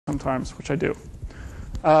sometimes, which I do.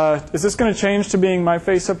 Is this going to change to being my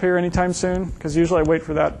face up here anytime soon? Because usually I wait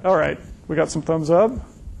for that. All right, we got some thumbs up.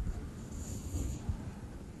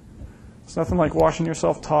 It's nothing like watching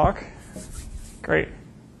yourself talk. Great.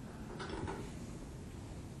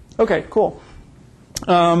 Okay, cool.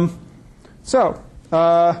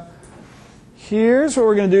 Here's what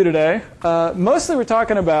we're going to do today. Mostly we're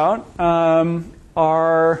talking about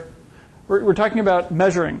we're talking about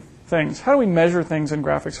measuring things. How do we measure things in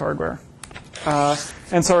graphics hardware?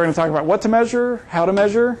 And so we're going to talk about what to measure, how to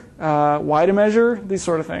measure, why to measure, these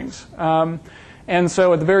sort of things. And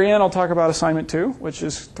so at the very end, I'll talk about assignment 2, which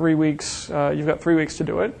is 3 weeks. You've got 3 weeks to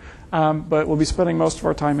do it. But we'll be spending most of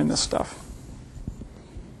our time in this stuff.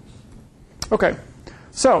 OK,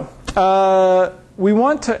 so we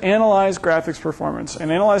want to analyze graphics performance.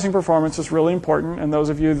 And analyzing performance is really important. And those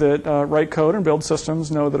of you that write code and build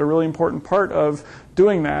systems know that a really important part of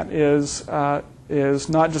doing that is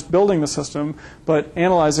not just building the system, but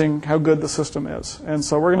analyzing how good the system is. And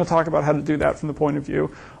so we're going to talk about how to do that from the point of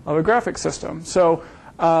view of a graphics system. So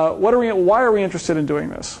why are we interested in doing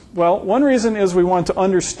this? Well, one reason is we want to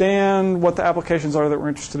understand what the applications are that we're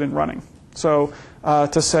interested in running. So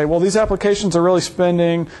to say, well, these applications are really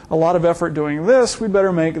spending a lot of effort doing this, we'd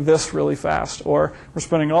better make this really fast. Or we're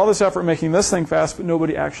spending all this effort making this thing fast, but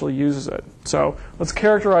nobody actually uses it. So let's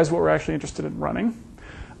characterize what we're actually interested in running.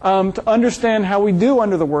 To understand how we do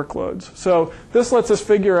under the workloads. So this lets us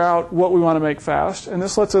figure out what we want to make fast, and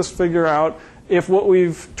this lets us figure out if what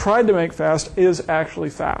we've tried to make fast is actually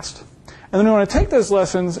fast. And then we want to take those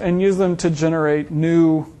lessons and use them to generate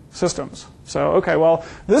new systems. So, okay, well,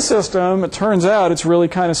 this system, it turns out it's really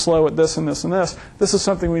kind of slow at this and this and this. This is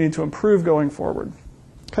something we need to improve going forward.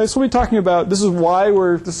 Okay, so we'll be talking about, this is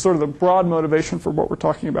sort of the broad motivation for what we're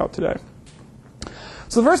talking about today.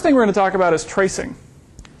 So the first thing we're going to talk about is tracing.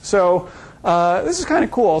 So this is kind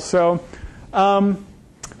of cool. So we have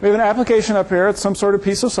an application up here. It's some sort of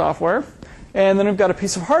piece of software. And then we've got a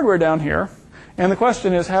piece of hardware down here. And the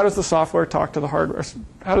question is, how does the software talk to the hardware?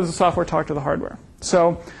 How does the software talk to the hardware?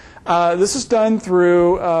 So this is done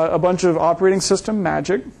through a bunch of operating system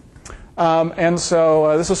magic. And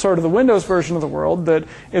so this is sort of the Windows version of the world, that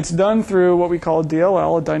it's done through what we call a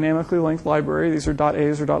DLL, a dynamically linked library. These are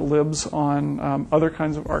 .a's or .libs on other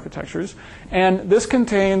kinds of architectures. And this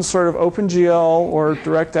contains sort of OpenGL or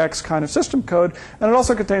DirectX kind of system code. And it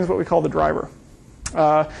also contains what we call the driver.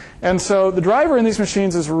 And so the driver in these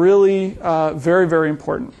machines is really very, very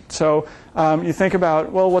important. So you think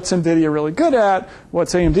about, well, what's NVIDIA really good at?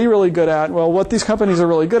 What's AMD really good at? Well, what these companies are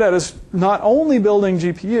really good at is not only building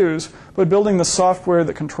GPUs, but building the software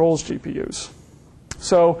that controls GPUs.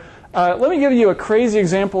 So let me give you a crazy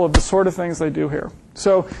example of the sort of things they do here.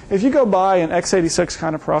 So if you go buy an x86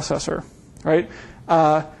 kind of processor, right?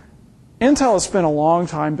 Intel has spent a long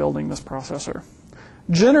time building this processor.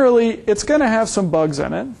 Generally, it's going to have some bugs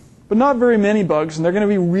in it, but not very many bugs, and they're going to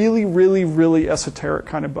be really, really, really esoteric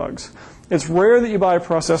kind of bugs. It's rare that you buy a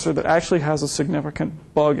processor that actually has a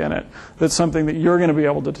significant bug in it that's something that you're going to be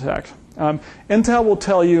able to detect. Intel will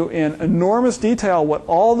tell you in enormous detail what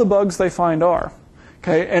all the bugs they find are.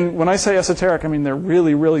 Okay? And when I say esoteric, I mean they're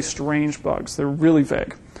really, really strange bugs. They're really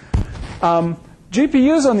vague.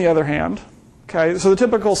 GPUs, on the other hand, okay, so the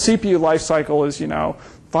typical CPU life cycle is,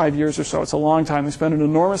 5 years or so. It's a long time. They spend an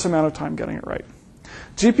enormous amount of time getting it right.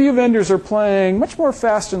 GPU vendors are playing much more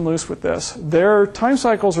fast and loose with this. Their time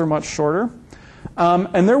cycles are much shorter,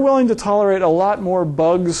 and they're willing to tolerate a lot more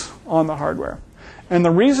bugs on the hardware. And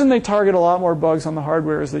the reason they target a lot more bugs on the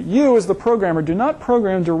hardware is that you, as the programmer, do not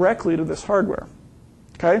program directly to this hardware.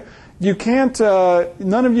 Okay? You can't,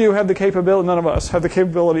 none of you have the capability, none of us have the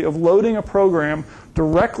capability of loading a program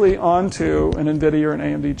directly onto an NVIDIA or an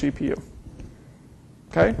AMD GPU.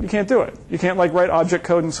 Okay? You can't do it. You can't write object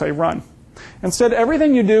code and say run. Instead,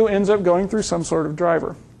 everything you do ends up going through some sort of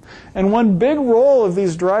driver. And one big role of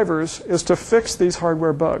these drivers is to fix these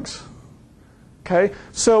hardware bugs. Okay?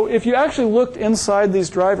 So if you actually looked inside these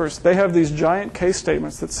drivers, they have these giant case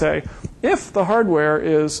statements that say, if the hardware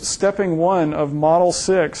is stepping 1 of model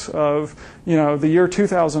 6 of the year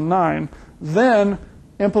 2009, then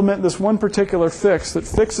implement this one particular fix that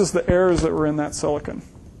fixes the errors that were in that silicon.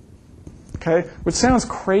 Okay? Which sounds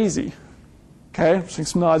crazy. Okay? Seeing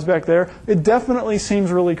some nods back there. It definitely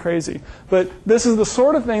seems really crazy. But this is the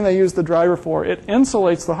sort of thing they use the driver for. It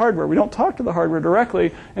insulates the hardware. We don't talk to the hardware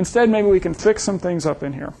directly. Instead, maybe we can fix some things up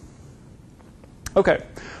in here. Okay.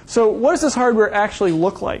 So what does this hardware actually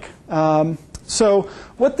look like? So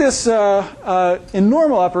what this, in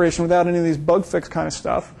normal operation, without any of these bug fix kind of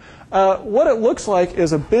stuff, what it looks like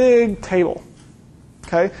is a big table.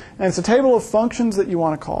 Okay? And it's a table of functions that you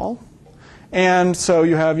want to call. And so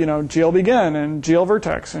you have, GLBegin and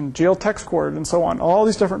GLVertex and GLTextQuery and so on, all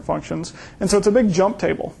these different functions. And so it's a big jump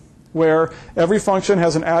table where every function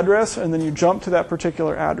has an address, and then you jump to that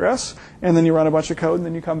particular address, and then you run a bunch of code, and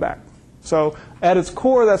then you come back. So at its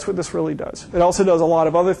core, that's what this really does. It also does a lot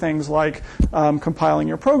of other things like compiling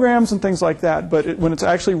your programs and things like that. But when it's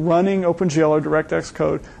actually running OpenGL or DirectX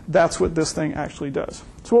code, that's what this thing actually does.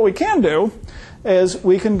 So what we can do is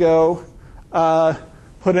we can go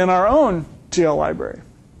put in our own GL library.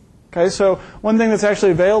 Okay, so one thing that's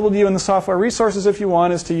actually available to you in the software resources if you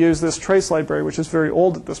want is to use this trace library, which is very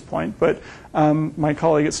old at this point, but my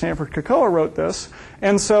colleague at Stanford, Kakoa, wrote this.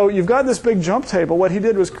 And so you've got this big jump table. What he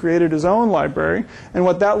did was created his own library, and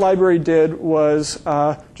what that library did was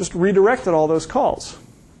just redirected all those calls.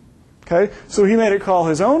 Okay, so he made it call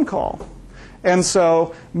his own call. And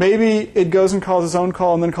so maybe it goes and calls his own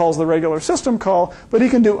call and then calls the regular system call, but he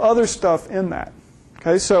can do other stuff in that.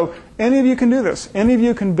 Okay, so any of you can do this. Any of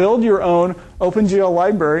you can build your own OpenGL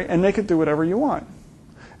library and make it do whatever you want.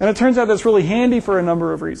 And it turns out that's really handy for a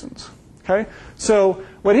number of reasons. Okay, so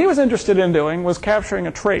what he was interested in doing was capturing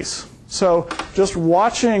a trace. So just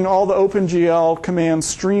watching all the OpenGL commands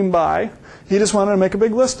stream by, he just wanted to make a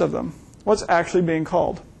big list of them. What's actually being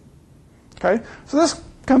called? Okay, so this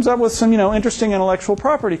comes up with some interesting intellectual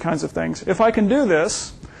property kinds of things. If I can do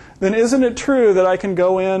this, then isn't it true that I can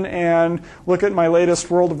go in and look at my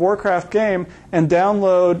latest World of Warcraft game and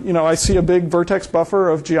download, I see a big vertex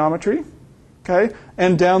buffer of geometry, okay,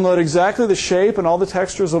 and download exactly the shape and all the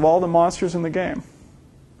textures of all the monsters in the game?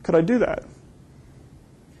 Could I do that?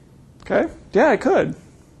 Okay, yeah, I could.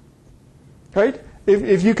 Right?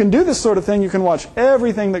 If you can do this sort of thing, you can watch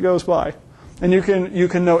everything that goes by, and you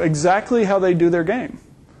can know exactly how they do their game.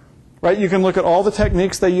 Right? You can look at all the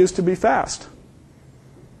techniques they use to be fast.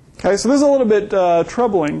 Okay, so this is a little bit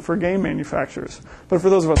troubling for game manufacturers. But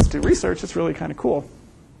for those of us that do research, it's really kind of cool.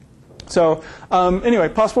 So anyway,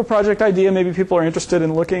 possible project idea. Maybe people are interested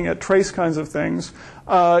in looking at trace kinds of things.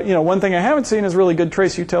 One thing I haven't seen is really good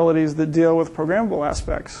trace utilities that deal with programmable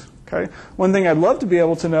aspects. Okay, one thing I'd love to be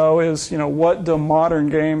able to know is what do modern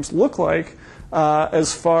games look like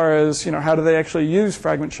as far as how do they actually use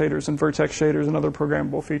fragment shaders and vertex shaders and other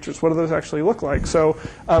programmable features? What do those actually look like? So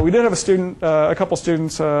we did have a couple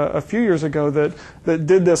students a few years ago that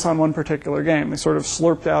did this on one particular game. They sort of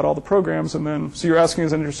slurped out all the programs, and then so you're asking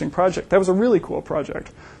is an interesting project. That was a really cool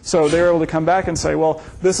project. So they were able to come back and say, well,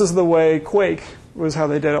 this is the way Quake was how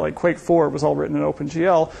they did it. Like Quake 4 was all written in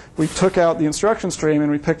OpenGL. We took out the instruction stream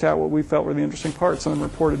and we picked out what we felt were the interesting parts and then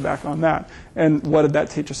reported back on that. And what did that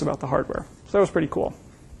teach us about the hardware? So that was pretty cool.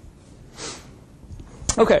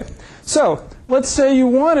 Okay, so let's say you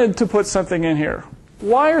wanted to put something in here.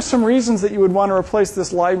 Why are some reasons that you would want to replace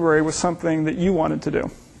this library with something that you wanted to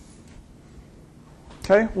do?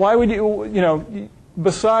 Okay, why would you,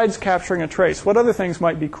 besides capturing a trace, what other things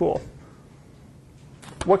might be cool?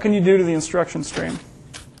 What can you do to the instruction stream?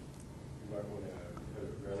 You might want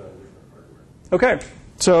to run on different hardware. Okay,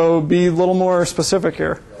 so be a little more specific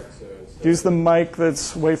here. Use the mic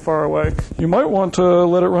that's way far away. You might want to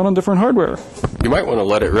let it run on different hardware. You might want to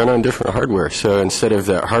let it run on different hardware. So instead of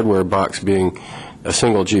that hardware box being a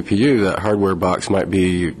single GPU, that hardware box might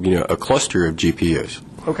be a cluster of GPUs.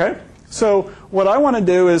 Okay. So what I want to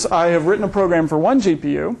do is I have written a program for one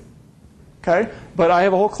GPU, okay, but I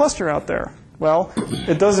have a whole cluster out there. Well,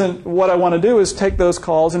 it doesn't. What I want to do is take those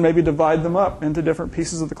calls and maybe divide them up into different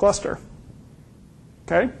pieces of the cluster.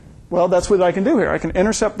 Okay. Well, that's what I can do here. I can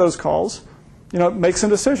intercept those calls, make some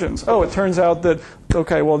decisions. Oh, it turns out that,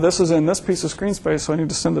 okay, well, this is in this piece of screen space, so I need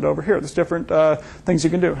to send it over here. There's different things you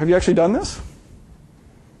can do. Have you actually done this?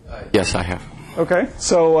 Yes, I have. Okay.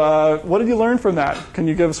 So what did you learn from that? Can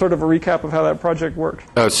you give sort of a recap of how that project worked?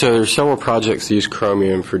 So there's several projects that use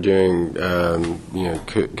Chromium for doing,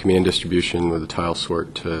 command distribution with a tile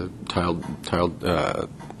sort to tile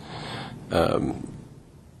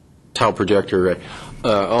projector array.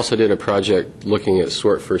 Also did a project looking at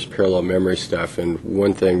sort first parallel memory stuff, and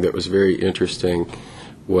one thing that was very interesting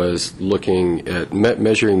was looking at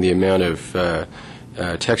measuring the amount of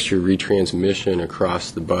texture retransmission across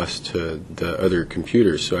the bus to the other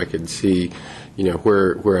computers, so I could see,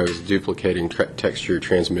 where I was duplicating texture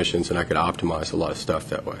transmissions, and I could optimize a lot of stuff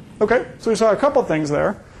that way. Okay, so we saw a couple things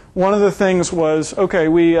there. One of the things was, okay,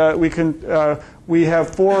 we have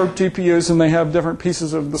 4 GPUs and they have different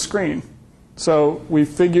pieces of the screen. So we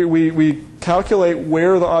calculate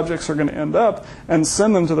where the objects are going to end up and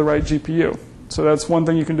send them to the right GPU. So that's one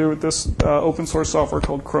thing you can do with this open source software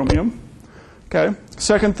called Chromium. Okay.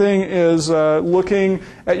 Second thing is looking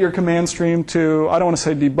at your command stream to, I don't want to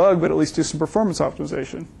say debug, but at least do some performance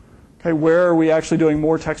optimization. Okay, where are we actually doing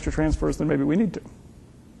more texture transfers than maybe we need to?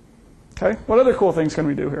 Okay, what other cool things can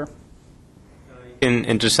we do here? You can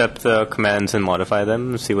intercept the commands and modify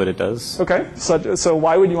them, see what it does. Okay, so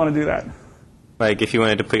why would you want to do that? Like if you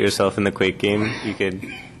wanted to put yourself in the Quake game, you could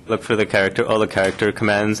look for all the character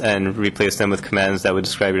commands and replace them with commands that would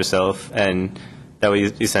describe yourself, and that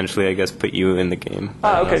would essentially, I guess, put you in the game.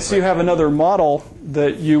 Okay, so you have another model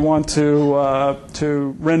that you want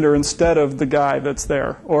to render instead of the guy that's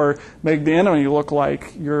there, or make the enemy look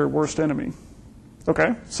like your worst enemy.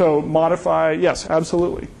 Okay, so modify, yes,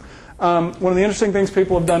 absolutely. One of the interesting things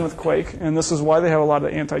people have done with Quake, and this is why they have a lot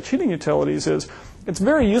of the anti-cheating utilities, is it's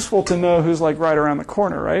very useful to know who's like right around the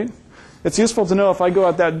corner, right? It's useful to know if I go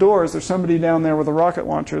out that door, is there somebody down there with a rocket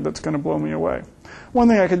launcher that's going to blow me away? One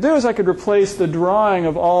thing I could do is I could replace the drawing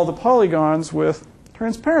of all the polygons with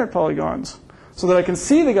transparent polygons so that I can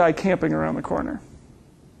see the guy camping around the corner.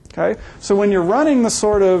 Okay? So when you're running the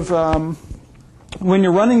sort of, when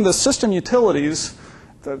you're running the system utilities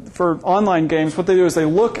for online games, what they do is they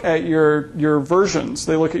look at your versions.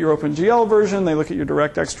 They look at your OpenGL version, they look at your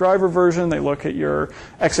DirectX driver version, they look at your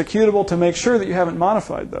executable to make sure that you haven't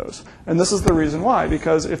modified those. And this is the reason why,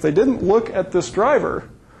 because if they didn't look at this driver,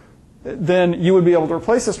 then you would be able to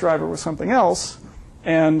replace this driver with something else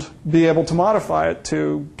and be able to modify it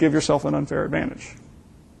to give yourself an unfair advantage.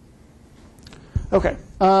 Okay,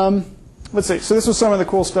 let's see. So this was some of the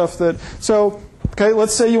cool stuff that, okay,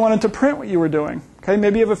 let's say you wanted to print what you were doing. Okay,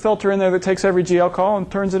 maybe you have a filter in there that takes every GL call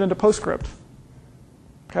and turns it into PostScript.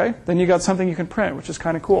 Okay, then you got something you can print, which is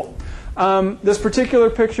kind of cool. This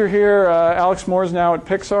particular picture here, Alex Moore's now at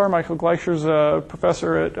Pixar. Michael Gleicher's a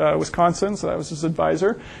professor at Wisconsin, so that was his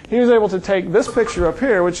advisor. He was able to take this picture up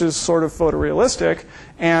here, which is sort of photorealistic,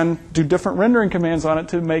 and do different rendering commands on it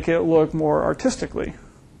to make it look more artistically.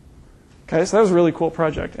 Okay, so that was a really cool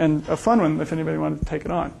project, and a fun one if anybody wanted to take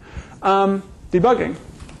it on. Debugging.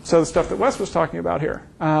 So the stuff that Wes was talking about here.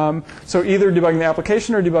 So either debugging the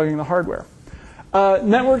application or debugging the hardware.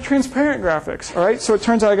 Network transparent graphics. All right, so it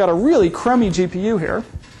turns out I got a really crummy GPU here.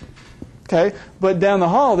 Okay, but down the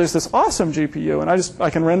hall there's this awesome GPU, and I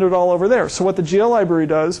can render it all over there. So what the GL library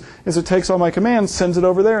does is it takes all my commands, sends it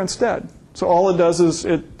over there instead. So all it does is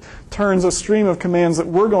it turns a stream of commands that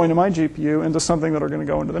were going to my GPU into something that are going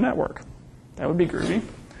to go into the network. That would be groovy.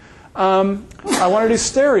 I want to do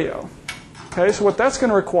stereo. Okay, so what that's going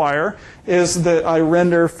to require is that I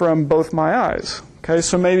render from both my eyes. Okay,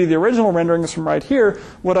 so maybe the original rendering is from right here.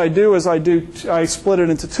 What I do is I split it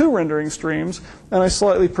into two rendering streams, and I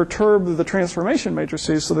slightly perturb the transformation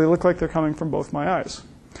matrices so they look like they're coming from both my eyes.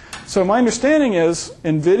 So my understanding is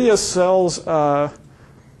NVIDIA sells, I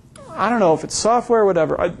don't know if it's software or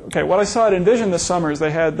whatever. Okay, what I saw at Envision this summer is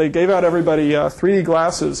they gave out everybody 3D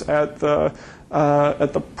glasses at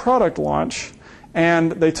the product launch.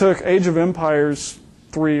 And they took Age of Empires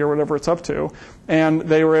 3 or whatever it's up to, and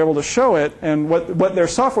they were able to show it. And what their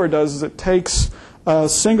software does is it takes a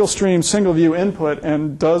single stream, single view input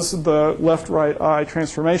and does the left-right eye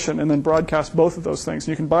transformation and then broadcasts both of those things. And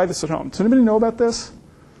you can buy this at home. Does anybody know about this?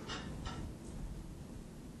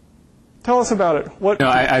 Tell us about it. No,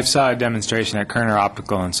 I saw a demonstration at Kerner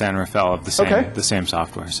Optical in San Rafael of the same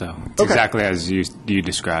software. So it's exactly as you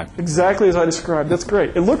described. Exactly as I described. That's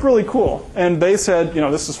great. It looked really cool. And they said,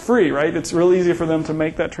 this is free, right? It's really easy for them to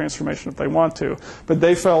make that transformation if they want to. But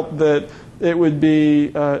they felt that it would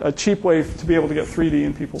be a cheap way to be able to get 3D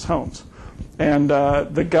in people's homes. And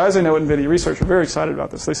the guys I know at NVIDIA Research are very excited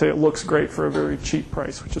about this. They say it looks great for a very cheap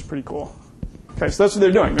price, which is pretty cool. Okay, so that's what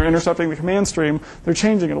they're doing. They're intercepting the command stream. They're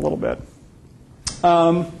changing it a little bit.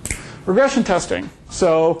 Regression testing.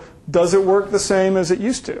 So does it work the same as it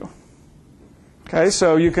used to? Okay,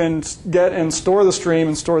 so you can get and store the stream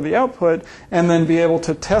and store the output and then be able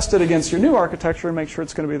to test it against your new architecture and make sure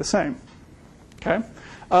it's going to be the same. Okay,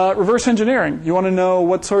 reverse engineering. You want to know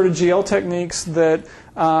what sort of GL techniques that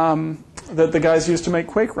the guys use to make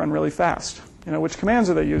Quake run really fast. Which commands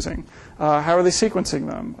are they using? How are they sequencing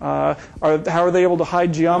them? How are they able to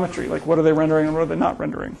hide geometry? Like what are they rendering and what are they not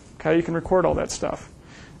rendering? Okay, you can record all that stuff.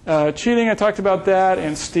 Cheating, I talked about that,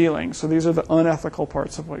 and stealing. So these are the unethical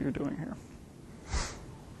parts of what you're doing here.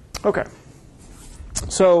 Okay.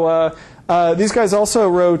 So these guys also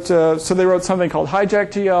wrote, they wrote something called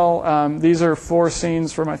Hijack GL. These are 4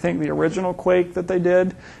 scenes from, I think, the original Quake that they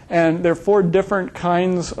did. And they're 4 different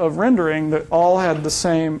kinds of rendering that all had the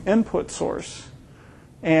same input source.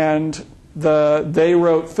 And they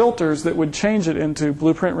wrote filters that would change it into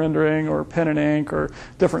blueprint rendering or pen and ink or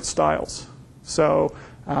different styles. So,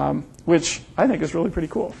 which I think is really pretty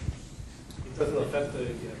cool. It doesn't affect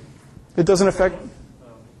It doesn't affect.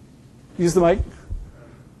 Use the mic.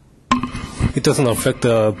 it doesn't affect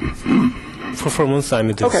the performance. I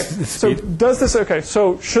mean, the Okay. speed. So does this? Okay.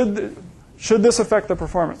 So should this affect the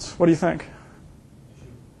performance? What do you think?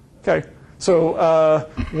 Okay. So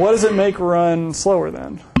what does it make run slower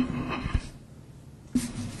then?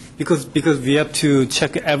 Because we have to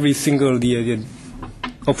check every single the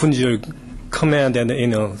OpenGL command,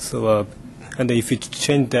 and so and if you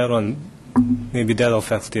change that one, maybe that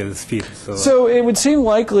affects the speed. So it would seem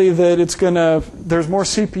likely that there's more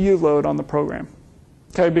CPU load on the program,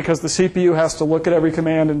 okay? Because the CPU has to look at every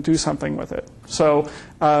command and do something with it. So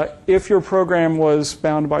if your program was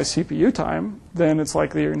bound by CPU time, then it's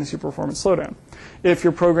likely you're going to see performance slowdown. If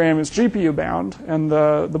your program is GPU bound and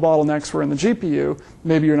the bottlenecks were in the GPU,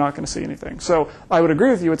 maybe you're not going to see anything. So I would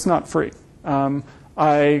agree with you, it's not free.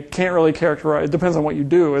 I can't really characterize, it depends on what you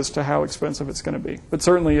do as to how expensive it's going to be. But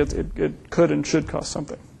certainly it could and should cost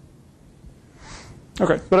something.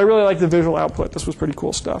 Okay, but I really like the visual output. This was pretty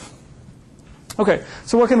cool stuff. Okay,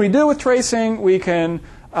 so what can we do with tracing? We can,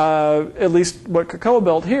 at least what Cocoa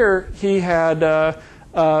built here, he had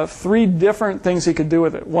 3 different things he could do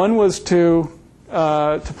with it. One was to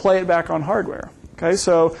play it back on hardware. Okay,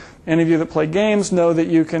 so any of you that play games know that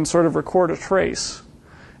you can sort of record a trace,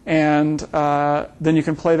 and then you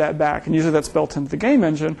can play that back. And usually that's built into the game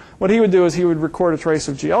engine. What he would do is he would record a trace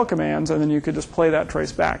of GL commands, and then you could just play that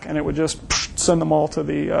trace back, and it would just send them all to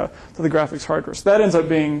the graphics hardware. So that ends up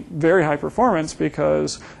being very high performance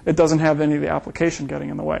because it doesn't have any of the application getting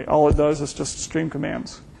in the way. All it does is just stream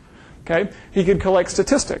commands. Okay, he could collect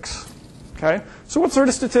statistics. Okay, so what sort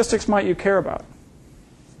of statistics might you care about?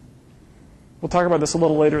 We'll talk about this a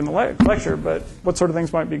little later in the lecture, but what sort of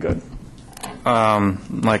things might be good?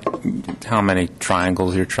 Like how many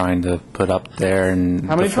triangles you're trying to put up there, and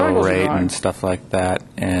the fill rate and stuff like that,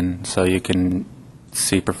 and so you can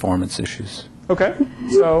see performance issues. Okay,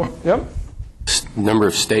 so yep. Number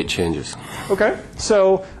of state changes. Okay,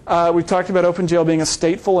 so we've talked about OpenGL being a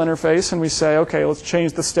stateful interface, and we say, okay, let's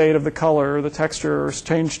change the state of the color or the texture or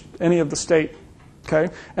change any of the state.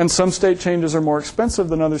 Okay, and some state changes are more expensive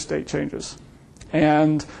than other state changes.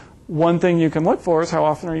 And one thing you can look for is how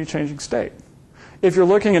often are you changing state. If you're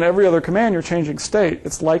looking at every other command you're changing state,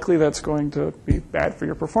 it's likely that's going to be bad for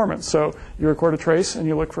your performance. So you record a trace and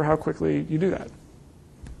you look for how quickly you do that.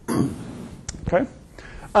 Okay?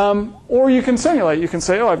 Or you can simulate. You can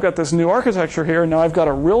say, oh, I've got this new architecture here, and now I've got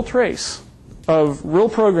a real trace of real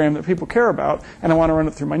program that people care about, and I want to run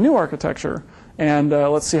it through my new architecture, and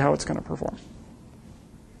let's see how it's going to perform.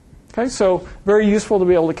 Okay, so very useful to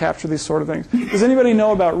be able to capture these sort of things. Does anybody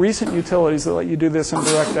know about recent utilities that let you do this in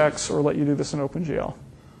DirectX or let you do this in OpenGL?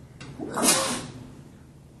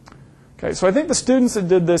 Okay, so I think the students that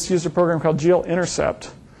did this used a program called GL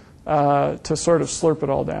Intercept to sort of slurp it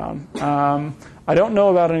all down. I don't know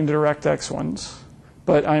about any DirectX ones,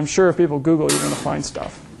 but I'm sure if people Google, you're going to find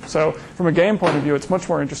stuff. So from a game point of view, it's much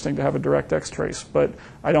more interesting to have a DirectX trace, but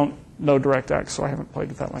I don't know DirectX, so I haven't played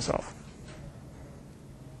with that myself.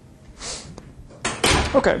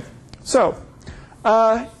 Okay, so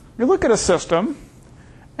you look at a system,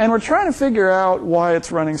 and we're trying to figure out why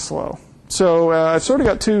it's running slow. So I've sort of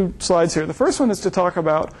got 2 slides here. The first one is to talk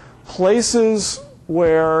about places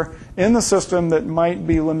where in the system that might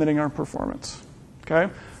be limiting our performance.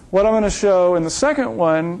 Okay, what I'm going to show in the second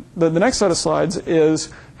one, the next set of slides, is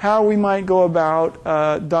how we might go about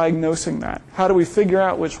diagnosing that. How do we figure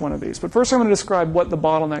out which one of these? But first I'm going to describe what the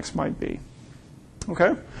bottlenecks might be.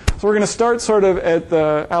 Okay? So we're going to start sort of at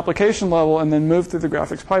the application level and then move through the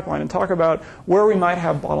graphics pipeline and talk about where we might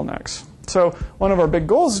have bottlenecks. So one of our big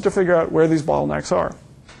goals is to figure out where these bottlenecks are.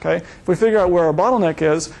 Okay? If we figure out where our bottleneck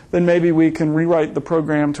is, then maybe we can rewrite the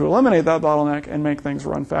program to eliminate that bottleneck and make things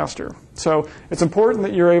run faster. So it's important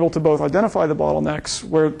that you're able to both identify the bottlenecks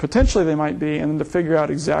where potentially they might be and then to figure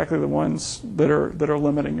out exactly the ones that are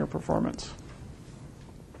limiting your performance.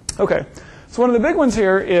 Okay, so one of the big ones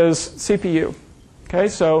here is CPU. Okay,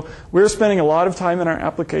 so we're spending a lot of time in our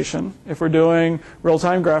application. If we're doing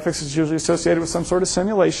real-time graphics, it's usually associated with some sort of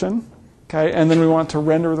simulation. Okay, and then we want to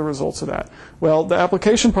render the results of that. Well, the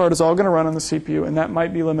application part is all going to run on the CPU, and that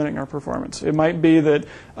might be limiting our performance. It might be that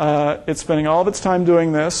it's spending all of its time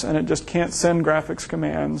doing this, and it just can't send graphics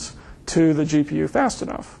commands to the GPU fast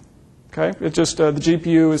enough. Okay, it just the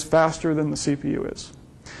GPU is faster than the CPU is.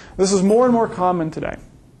 This is more and more common today.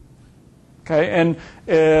 Okay, and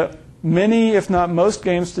many, if not most,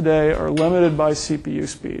 games today are limited by CPU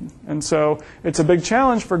speed. And so it's a big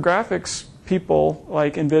challenge for graphics people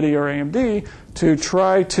like NVIDIA or AMD to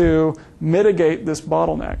try to mitigate this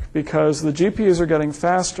bottleneck because the GPUs are getting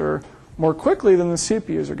faster more quickly than the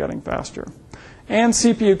CPUs are getting faster. And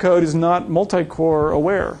CPU code is not multi-core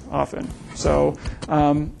aware often. So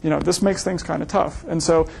this makes things kind of tough. And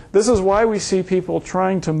so this is why we see people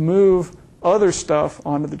trying to move other stuff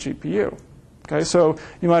onto the GPU. Okay, so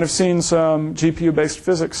you might have seen some GPU-based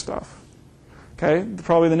physics stuff. Okay,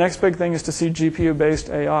 probably the next big thing is to see GPU-based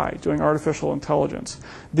AI, doing artificial intelligence.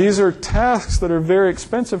 These are tasks that are very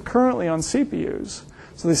expensive currently on CPUs.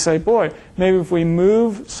 So they say, boy, maybe if we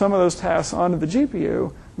move some of those tasks onto the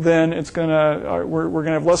GPU, then it's we're going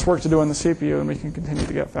to have less work to do on the CPU, and we can continue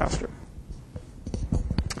to get faster.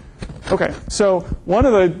 Okay, so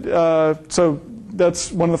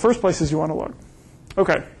that's one of the first places you want to look.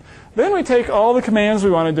 Okay, then we take all the commands we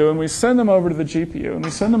want to do, and we send them over to the GPU, and we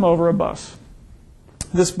send them over a bus.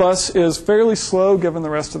 This bus is fairly slow given the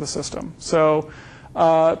rest of the system. So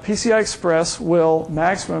PCI Express will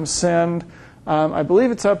maximum send, I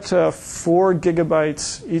believe it's up to 4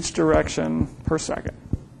 gigabytes each direction per second.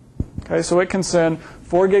 Okay, so it can send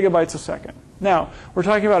 4 gigabytes a second. Now, we're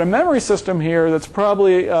talking about a memory system here that's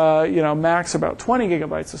probably max about 20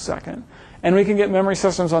 gigabytes a second. And we can get memory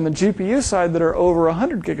systems on the GPU side that are over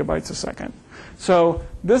 100 gigabytes a second. So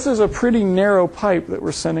this is a pretty narrow pipe that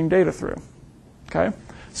we're sending data through. Okay?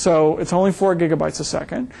 So it's only 4 gigabytes a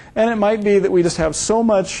second. And it might be that we just have so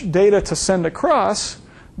much data to send across,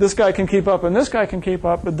 this guy can keep up and this guy can keep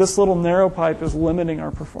up, but this little narrow pipe is limiting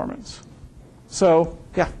our performance. So,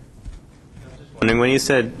 yeah. When you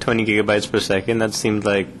said 20 gigabytes per second, that seemed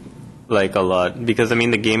like a lot. Because, I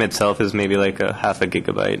mean, the game itself is maybe like a half a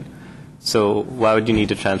gigabyte. So why would you need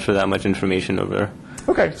to transfer that much information over?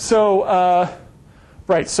 Okay, so,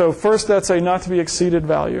 right. So first, that's a not to be exceeded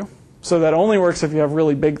value. So that only works if you have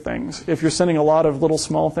really big things. If you're sending a lot of little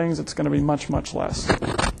small things, it's going to be much, much less.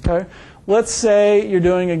 Okay? Let's say you're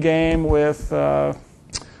doing a game with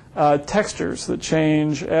textures that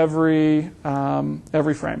change every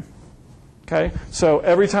frame. Okay? So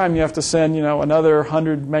every time you have to send, another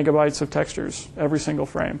 100 megabytes of textures every single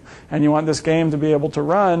frame, and you want this game to be able to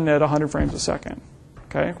run at 100 frames a second.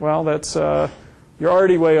 Okay? Well, that's you're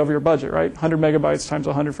already way over your budget, right? 100 megabytes times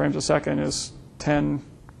 100 frames a second is 10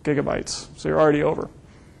 gigabytes, so you're already over,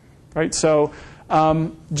 right? So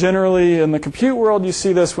generally in the compute world, you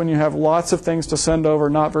see this when you have lots of things to send over,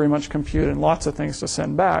 not very much compute, and lots of things to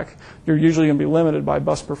send back. You're usually going to be limited by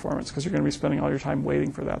bus performance because you're going to be spending all your time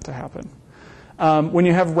waiting for that to happen. When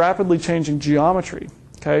you have rapidly changing geometry,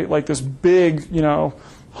 okay, like this big,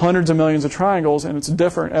 hundreds of millions of triangles, and it's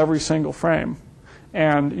different every single frame,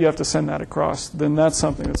 and you have to send that across, then that's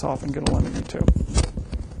something that's often going to limit you too.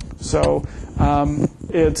 So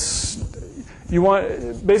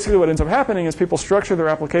basically what ends up happening is people structure their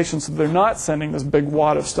applications so they're not sending this big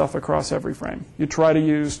wad of stuff across every frame. You try to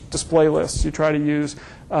use display lists. You try to use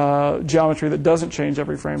geometry that doesn't change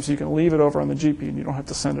every frame, so you can leave it over on the GPU and you don't have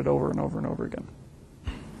to send it over and over and over again.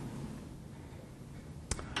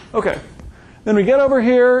 Okay, then we get over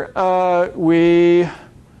here. We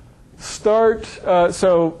start,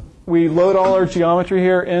 so we load all our geometry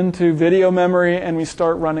here into video memory, and we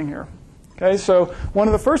start running here. Okay, so one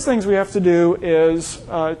of the first things we have to do is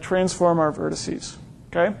transform our vertices.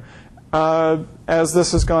 Okay, as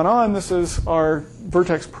this has gone on, this is our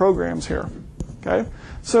vertex programs here. Okay,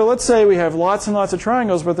 so let's say we have lots and lots of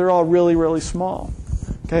triangles, but they're all really, really small.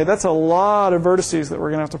 Okay, that's a lot of vertices that we're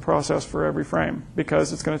going to have to process for every frame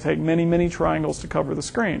because it's going to take many, many triangles to cover the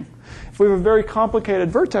screen. If we have a very complicated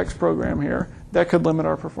vertex program here, that could limit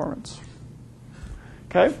our performance.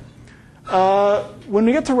 Okay. When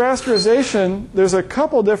we get to rasterization, there's a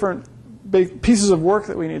couple different big pieces of work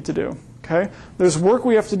that we need to do. Okay? There's work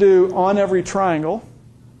we have to do on every triangle,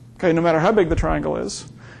 okay, no matter how big the triangle is.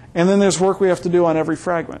 And then there's work we have to do on every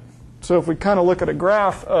fragment. So if we kind of look at a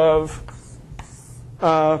graph of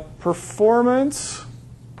performance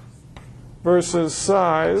versus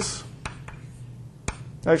size,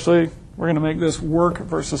 actually, we're going to make this work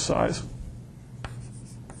versus size.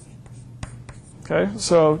 Okay,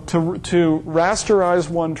 so to rasterize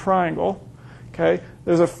one triangle, okay,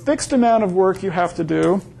 there's a fixed amount of work you have to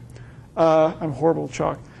do. I'm horrible at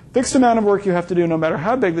chalk. Fixed amount of work you have to do no matter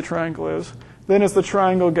how big the triangle is. Then as the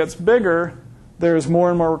triangle gets bigger, there's more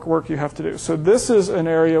and more work you have to do. So this is an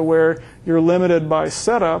area where you're limited by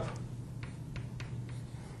setup.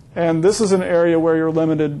 And this is an area where you're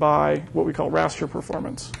limited by what we call raster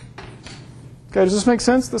performance. Okay, does this make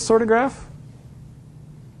sense, this sort of graph?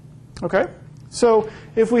 Okay. So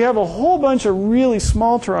if we have a whole bunch of really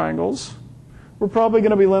small triangles, we're probably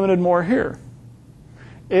going to be limited more here.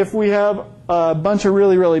 If we have a bunch of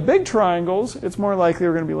really, really big triangles, it's more likely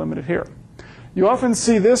we're going to be limited here. You often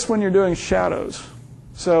see this when you're doing shadows.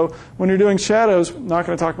 So when you're doing shadows, I'm not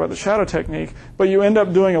going to talk about the shadow technique, but you end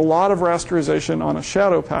up doing a lot of rasterization on a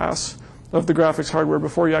shadow pass of the graphics hardware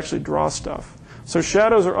before you actually draw stuff. So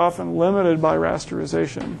shadows are often limited by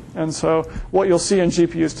rasterization. And so what you'll see in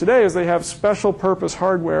GPUs today is they have special purpose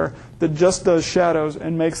hardware that just does shadows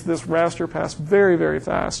and makes this raster pass very, very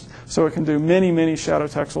fast. So it can do many, many shadow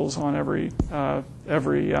texels on every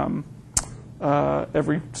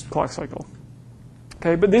clock cycle.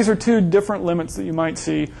 Okay, but these are two different limits that you might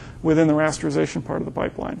see within the rasterization part of the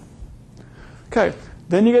pipeline. Okay,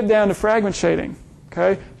 then you get down to fragment shading.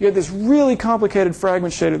 Okay, you get this really complicated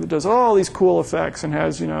fragment shader that does all these cool effects and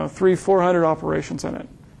has 300-400 operations in it.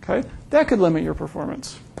 Okay, that could limit your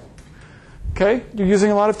performance. Okay, you're using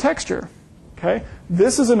a lot of texture. Okay,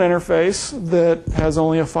 this is an interface that has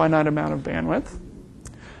only a finite amount of bandwidth.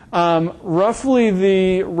 Roughly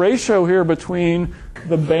the ratio here between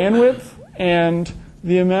the bandwidth and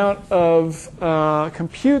the amount of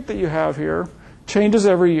compute that you have here changes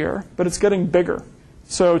every year, but it's getting bigger.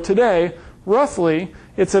 So today, roughly,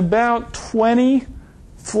 it's about 20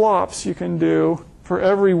 flops you can do for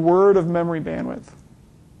every word of memory bandwidth.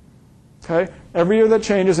 Okay? Every year that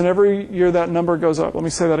changes, and every year that number goes up. Let me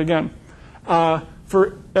say that again.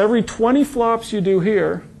 For every 20 flops you do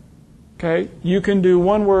here, okay, you can do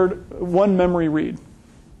one memory read,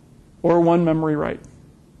 or one memory write.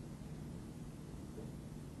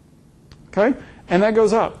 Okay? And that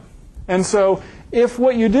goes up. And so if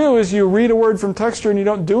what you do is you read a word from texture and you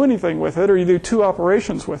don't do anything with it, or you do 2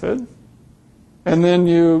 operations with it, and then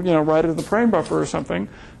you write it to the frame buffer or something,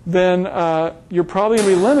 then you're probably going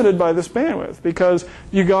to be limited by this bandwidth because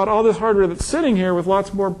you got all this hardware that's sitting here with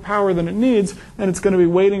lots more power than it needs, and it's going to be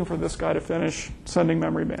waiting for this guy to finish sending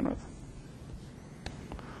memory bandwidth.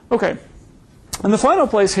 Okay. And the final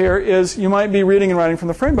place here is you might be reading and writing from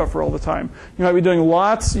the frame buffer all the time. You might be doing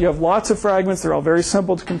you have lots of fragments. They're all very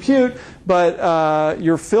simple to compute, but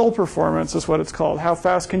your fill performance is what it's called. How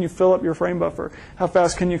fast can you fill up your frame buffer? How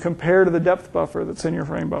fast can you compare to the depth buffer that's in your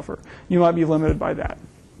frame buffer? You might be limited by that.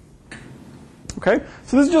 Okay?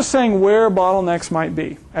 So this is just saying where bottlenecks might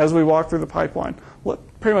be as we walk through the pipeline.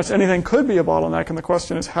 Pretty much anything could be a bottleneck, and the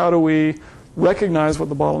question is how do we recognize what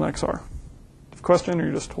the bottlenecks are? Question, or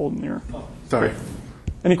you're just holding your... Oh, sorry.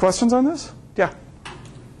 Any questions on this? Yeah.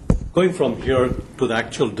 Going from here to the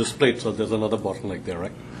actual display, so there's another bottleneck there,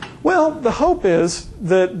 right? Well, the hope is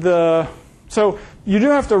that so you do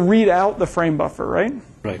have to read out the frame buffer, right?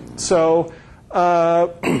 Right. So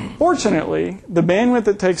fortunately, the bandwidth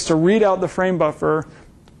it takes to read out the frame buffer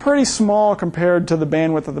pretty small compared to the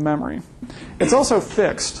bandwidth of the memory. It's also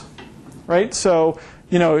fixed, right? So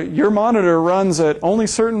your monitor runs at only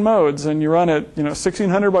certain modes, and you run at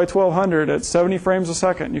 1600 by 1200 at 70 frames a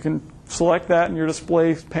second. You can select that in your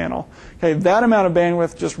display panel. Okay, that amount of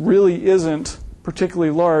bandwidth just really isn't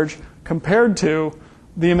particularly large compared to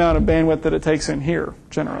the amount of bandwidth that it takes in here,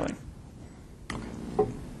 generally.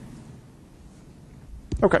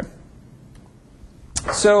 Okay.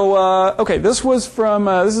 So, this was from,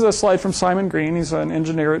 this is a slide from Simon Green. He's an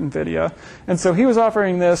engineer at NVIDIA. And so he was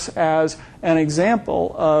offering this as an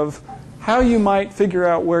example of how you might figure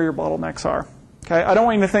out where your bottlenecks are. Okay? I don't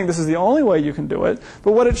want you to think this is the only way you can do it,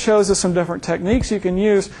 but what it shows is some different techniques you can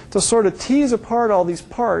use to sort of tease apart all these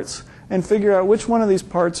parts and figure out which one of these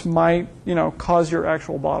parts might, cause your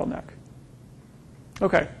actual bottleneck.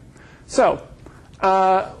 Okay. So,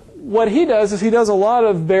 what he does is he does a lot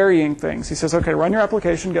of varying things. He says, okay, run your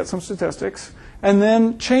application, get some statistics, and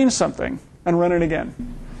then change something and run it again.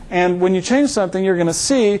 And when you change something, you're going to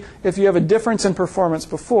see if you have a difference in performance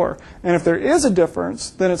before. And if there is a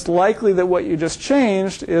difference, then it's likely that what you just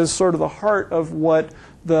changed is sort of the heart of what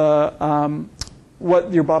your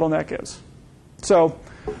bottleneck is. So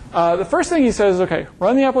the first thing he says is, okay,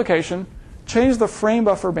 run the application, change the frame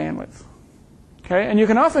buffer bandwidth. Okay, and you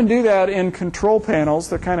can often do that in control panels.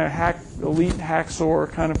 They're kind of elite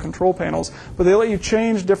hacksaw kind of control panels, but they let you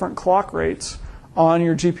change different clock rates on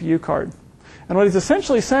your GPU card. And what he's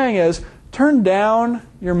essentially saying is turn down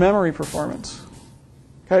your memory performance.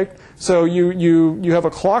 Okay, so you have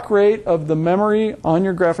a clock rate of the memory on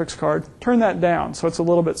your graphics card. Turn that down so it's a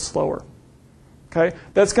little bit slower. Okay,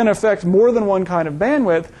 that's going to affect more than one kind of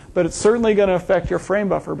bandwidth, but it's certainly going to affect your frame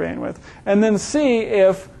buffer bandwidth. And then see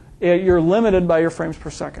if you're limited by your frames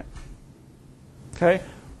per second. Okay?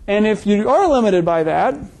 And if you are limited by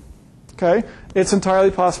that, okay, it's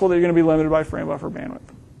entirely possible that you're going to be limited by frame buffer bandwidth.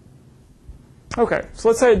 Okay, so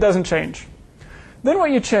let's say it doesn't change. Then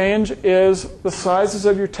what you change is the sizes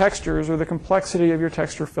of your textures or the complexity of your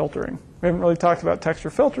texture filtering. We haven't really talked about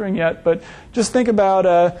texture filtering yet, but just think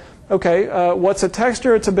about, what's a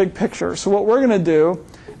texture? It's a big picture. So what we're going to do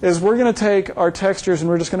is we're going to take our textures and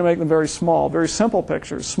we're just going to make them very small, very simple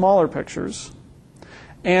pictures, smaller pictures.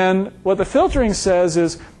 And what the filtering says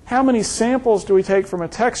is how many samples do we take from a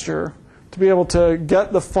texture to be able to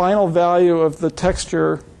get the final value of the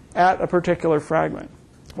texture at a particular fragment.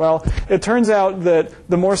 Well, it turns out that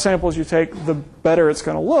the more samples you take, the better it's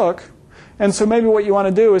going to look. And so maybe what you want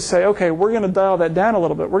to do is say, okay, we're going to dial that down a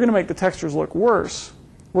little bit. We're going to make the textures look worse.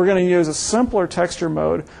 We're going to use a simpler texture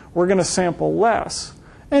mode. We're going to sample less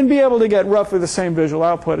and be able to get roughly the same visual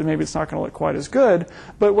output. And maybe it's not going to look quite as good.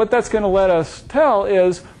 But what that's going to let us tell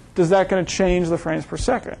is, is that going to change the frames per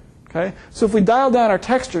second? Okay? So if we dial down our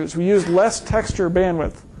textures, we use less texture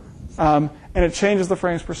bandwidth, and it changes the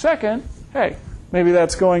frames per second, hey, maybe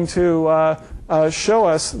that's going to show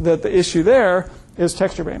us that the issue there is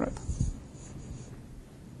texture bandwidth.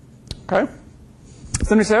 Okay? So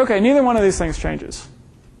then we say, okay, neither one of these things changes.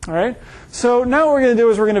 All right? So now what we're going to do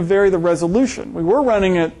is we're going to vary the resolution. We were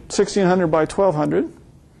running at 1600 by 1200.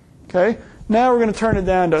 Okay? Now we're going to turn it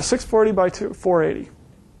down to 640 by 480.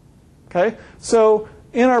 Okay? So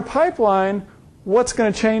in our pipeline, what's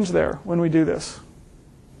going to change there when we do this?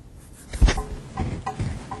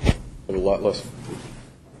 Have a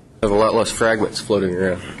lot less fragments floating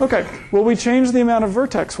around. Okay. Will we change the amount of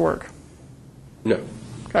vertex work? No.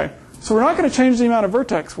 Okay. So we're not going to change the amount of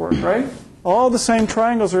vertex work, right? All the same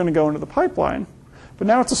triangles are going to go into the pipeline, but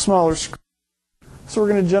now it's a smaller screen, so we're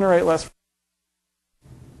going to generate less.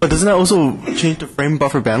 But doesn't that also change the frame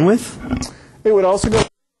buffer bandwidth? It would also go,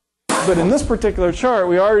 but in this particular chart,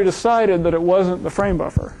 we already decided that it wasn't the frame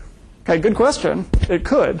buffer. Okay, good question. It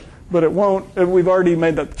could, but it won't. We've already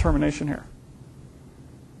made that determination here.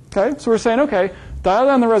 Okay, so we're saying, okay, dial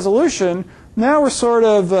down the resolution. Now we're sort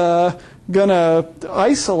of going to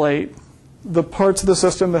isolate the parts of the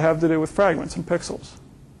system that have to do with fragments and pixels.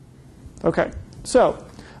 Okay, so,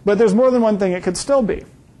 but there's more than one thing it could still be.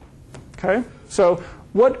 Okay, so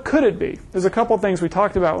what could it be? There's a couple things we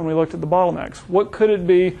talked about when we looked at the bottlenecks. What could it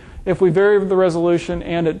be if we vary the resolution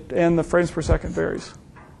and the frames per second varies?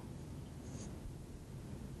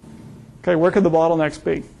 Okay, where could the bottlenecks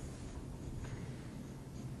be?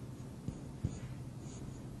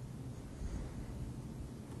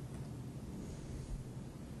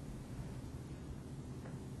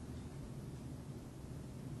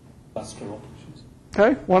 Raster operations.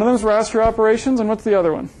 Okay, one of them is raster operations, and what's the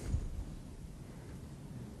other one?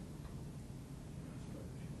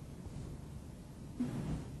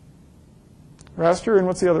 Raster, and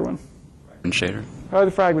what's the other one? Shader. Probably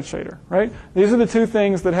the fragment shader, right? These are the two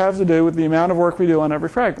things that have to do with the amount of work we do on every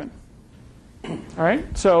fragment. All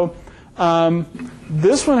right, so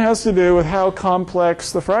this one has to do with how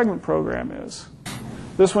complex the fragment program is.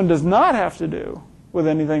 This one does not have to do with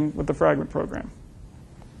anything with the fragment program.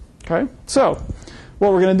 Okay, so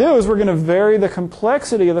what we're going to do is we're going to vary the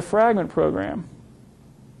complexity of the fragment program.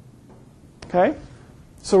 Okay,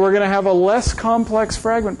 so we're going to have a less complex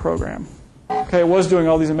fragment program. Okay, it was doing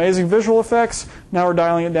all these amazing visual effects. Now we're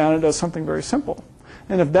dialing it down. It does something very simple.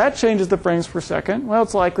 And if that changes the frames per second, well,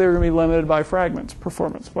 it's likely we're going to be limited by fragments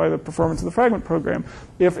performance, by the performance of the fragment program.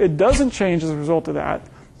 If it doesn't change as a result of that,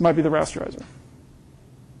 it might be the rasterizer.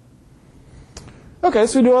 Okay,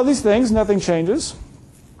 so we do all these things. Nothing changes.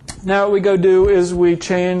 Now what we go do is we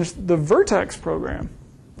change the vertex program.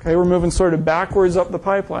 Okay, we're moving sort of backwards up the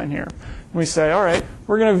pipeline here. And we say, all right,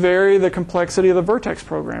 we're going to vary the complexity of the vertex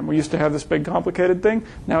program. We used to have this big complicated thing.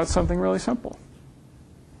 Now it's something really simple.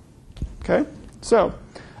 Okay, so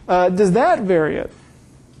does that vary it?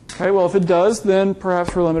 Okay, well, if it does, then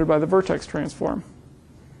perhaps we're limited by the vertex transform.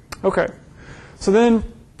 Okay, so then,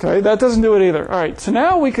 okay, that doesn't do it either. All right, so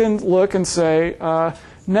now we can look and say,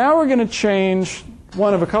 now we're going to change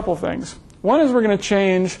one of a couple things. One is we're going to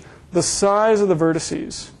change the size of the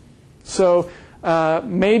vertices. So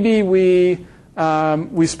maybe we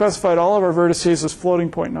specified all of our vertices as floating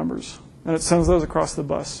point numbers, and it sends those across the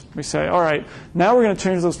bus. We say, all right, now we're going to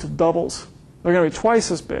change those to doubles. They're going to be twice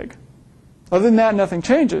as big. Other than that, nothing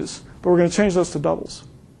changes, but we're going to change those to doubles.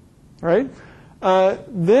 All right?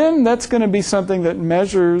 Then that's going to be something that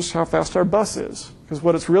measures how fast our bus is, because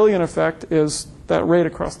what it's really in effect is that rate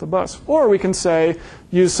across the bus. Or we can say,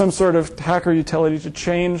 use some sort of hacker utility to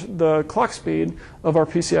change the clock speed of our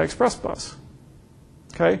PCI Express bus.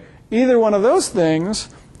 Okay? Either one of those things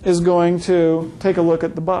is going to take a look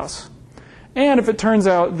at the bus. And if it turns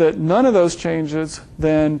out that none of those changes,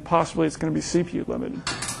 then possibly it's going to be CPU limited.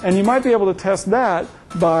 And you might be able to test that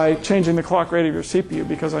by changing the clock rate of your CPU,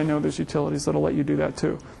 because I know there's utilities that will let you do that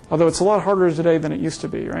too. Although it's a lot harder today than it used to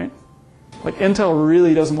be, right? Like Intel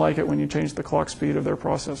really doesn't like it when you change the clock speed of their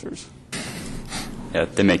processors. Yeah,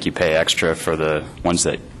 they make you pay extra for the ones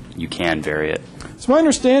that you can vary it. So my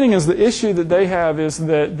understanding is the issue that they have is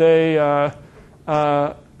that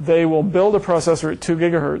they will build a processor at 2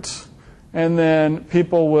 gigahertz, and then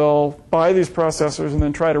people will buy these processors and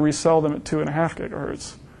then try to resell them at 2.5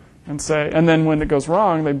 gigahertz, and then when it goes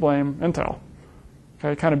wrong, they blame Intel.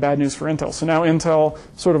 Okay, kind of bad news for Intel. So now Intel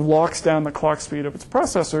sort of locks down the clock speed of its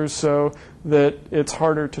processors so that it's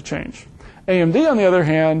harder to change. AMD, on the other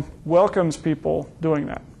hand, welcomes people doing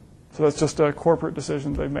that. So that's just a corporate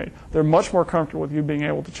decision they've made. They're much more comfortable with you being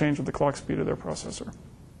able to change with the clock speed of their processor.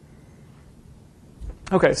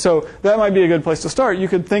 Okay, so that might be a good place to start. You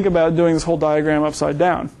could think about doing this whole diagram upside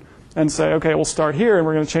down and say, okay, we'll start here and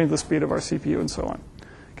we're going to change the speed of our CPU and so on.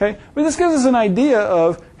 Okay, but this gives us an idea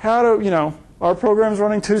of how to, our program's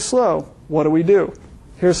running too slow. What do we do?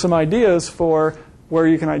 Here's some ideas for where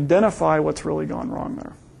you can identify what's really gone wrong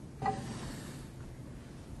there.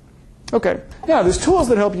 Okay, yeah, there's tools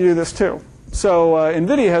that help you do this too. So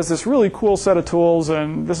NVIDIA has this really cool set of tools,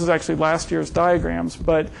 and this is actually last year's diagrams,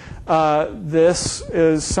 but this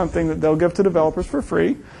is something that they'll give to developers for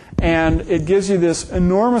free, and it gives you this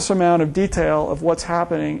enormous amount of detail of what's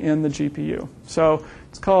happening in the GPU. So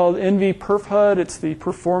it's called NV-PerfHUD. It's the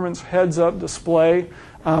Performance Heads-Up Display.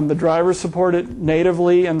 The drivers support it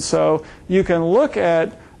natively, and so you can look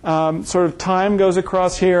at sort of time goes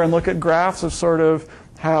across here and look at graphs of sort of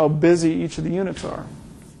how busy each of the units are.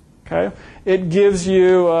 Okay? It gives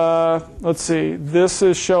you, let's see, this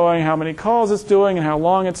is showing how many calls it's doing and how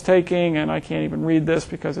long it's taking, and I can't even read this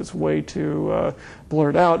because it's way too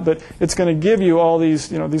blurred out, but it's going to give you all these,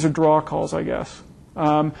 these are draw calls, I guess.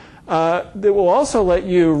 It will also let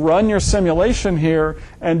you run your simulation here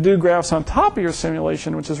and do graphs on top of your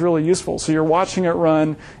simulation, which is really useful. So you're watching it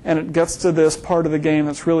run, and it gets to this part of the game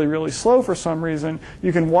that's really, really slow for some reason.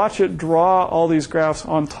 You can watch it draw all these graphs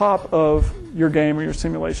on top of your game or your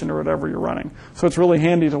simulation or whatever you're running. So it's really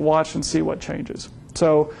handy to watch and see what changes.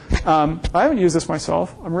 So I haven't used this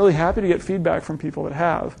myself. I'm really happy to get feedback from people that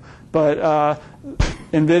have. But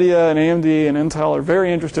NVIDIA and AMD and Intel are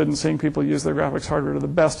very interested in seeing people use their graphics hardware to the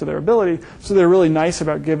best of their ability. So they're really nice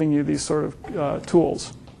about giving you these sort of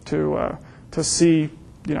tools to see,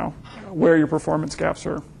 where your performance gaps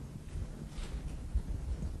are.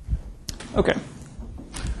 Okay.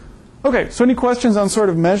 Okay. So any questions on sort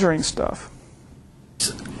of measuring stuff?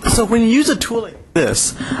 So when you use a tool like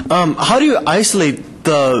this, how do you isolate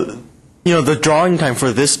the drawing time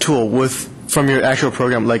for this tool from your actual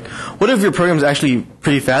program? Like, what if your program is actually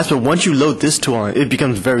pretty fast, but once you load this tool on it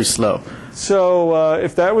becomes very slow? So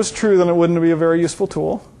if that was true, then it wouldn't be a very useful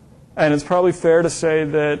tool. And it's probably fair to say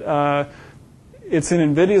that it's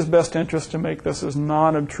in NVIDIA's best interest to make this as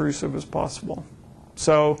non-obtrusive as possible.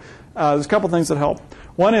 So there's a couple things that help.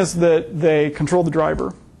 One is that they control the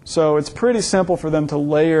driver. So it's pretty simple for them to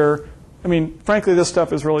layer. I mean, frankly, this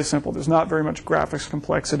stuff is really simple. There's not very much graphics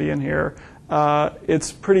complexity in here.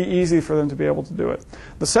 It's pretty easy for them to be able to do it.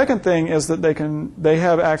 The second thing is that they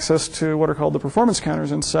have access to what are called the performance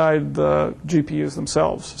counters inside the GPUs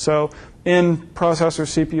themselves. So in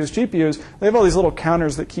processors, CPUs, GPUs, they have all these little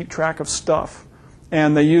counters that keep track of stuff.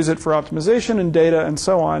 And they use it for optimization and data and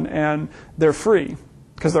so on, and they're free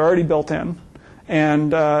because they're already built in.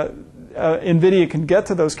 And NVIDIA can get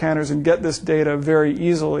to those counters and get this data very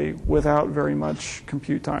easily without very much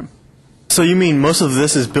compute time. So you mean most of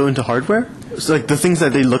this is built into hardware? So like the things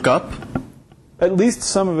that they look up? At least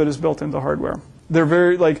some of it is built into hardware. They're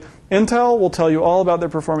very, Intel will tell you all about their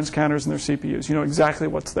performance counters and their CPUs. You know exactly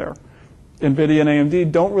what's there. NVIDIA and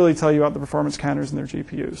AMD don't really tell you about the performance counters in their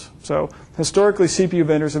GPUs. So historically, CPU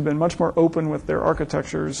vendors have been much more open with their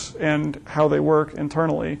architectures and how they work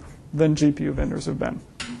internally than GPU vendors have been.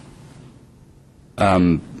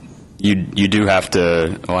 You do have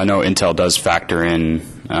to. Well, I know Intel does factor in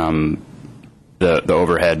the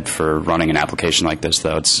overhead for running an application like this,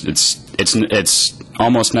 though. It's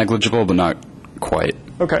almost negligible, but not quite.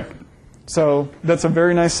 Okay, so that's a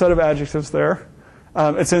very nice set of adjectives there.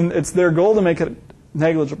 It's their goal to make it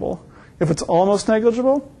negligible. If it's almost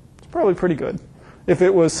negligible, it's probably pretty good. If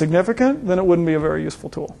it was significant, then it wouldn't be a very useful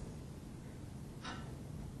tool.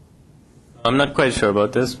 I'm not quite sure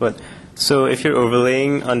about this, but so if you're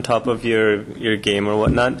overlaying on top of your game or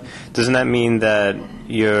whatnot, doesn't that mean that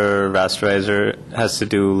your rasterizer has to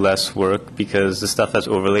do less work because the stuff that's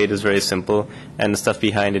overlaid is very simple and the stuff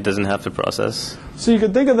behind it doesn't have to process? So you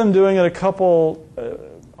could think of them doing it a couple.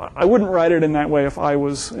 I wouldn't write it in that way if I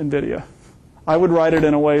was NVIDIA. I would write it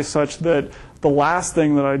in a way such that the last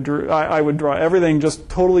thing that I drew, I would draw everything just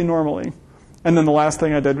totally normally, and then the last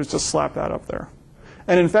thing I did was just slap that up there.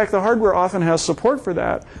 And in fact, the hardware often has support for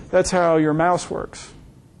that. That's how your mouse works.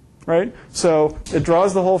 right? So it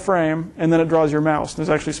draws the whole frame, and then it draws your mouse. There's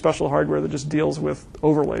actually special hardware that just deals with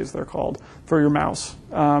overlays, they're called, for your mouse.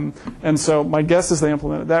 And so my guess is they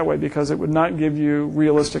implement it that way because it would not give you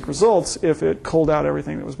realistic results if it culled out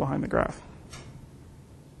everything that was behind the graph.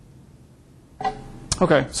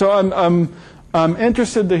 Okay, so I'm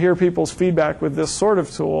interested to hear people's feedback with this sort of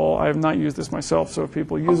tool. I have not used this myself, so if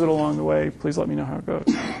people use it along the way, please let me know how it goes.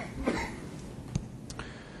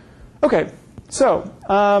 Okay, so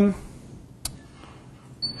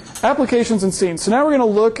applications and scenes. So now we're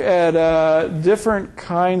going to look at different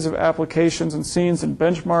kinds of applications and scenes and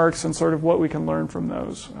benchmarks and sort of what we can learn from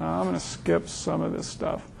those. I'm going to skip some of this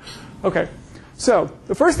stuff. Okay, so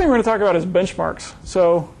the first thing we're going to talk about is benchmarks.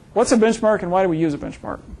 So what's a benchmark and why do we use a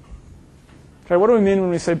benchmark? Okay, what do we mean when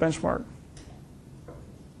we say benchmark?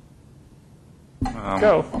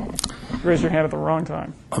 Go. Raise your hand at the wrong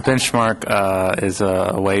time. A benchmark is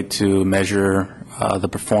a way to measure the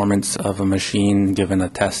performance of a machine given a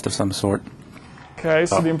test of some sort. Okay,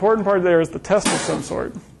 so the important part there is the test of some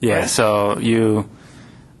sort. Yeah, right? So you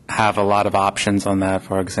have a lot of options on that,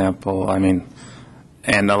 for example. I mean,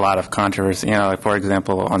 and a lot of controversy. You know, like for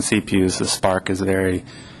example, on CPUs, the Spark is very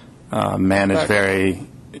managed very...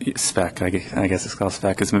 Spec, I guess it's called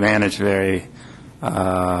spec. It's managed very...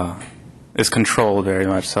 is controlled very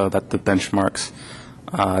much so that the benchmarks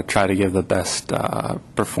try to give the best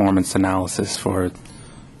performance analysis for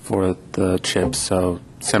the chips. So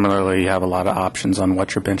similarly, you have a lot of options on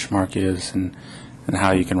what your benchmark is and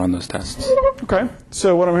how you can run those tests. Okay.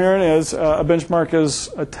 So what I'm hearing is a benchmark is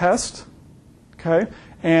a test, okay,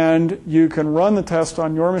 and you can run the test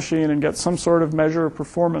on your machine and get some sort of measure of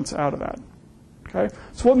performance out of that. Okay.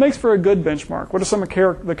 So what makes for a good benchmark? What are some of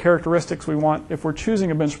the characteristics we want if we're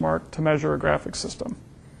choosing a benchmark to measure a graphics system?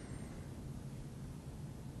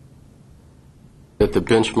 That the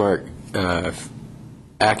benchmark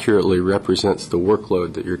accurately represents the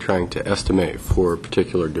workload that you're trying to estimate for a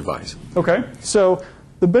particular device. Okay. So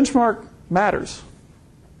the benchmark matters.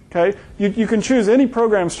 Okay. You can choose any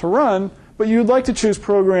programs to run, but you'd like to choose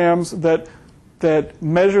programs that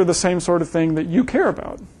measure the same sort of thing that you care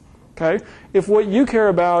about. Okay? If what you care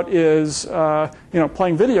about is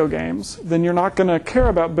playing video games, then you're not going to care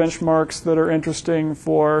about benchmarks that are interesting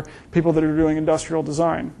for people that are doing industrial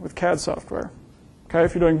design with CAD software. Okay?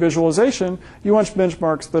 If you're doing visualization, you want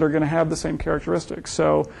benchmarks that are going to have the same characteristics.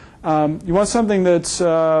 So you want something that's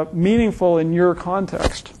meaningful in your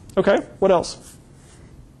context. Okay? What else?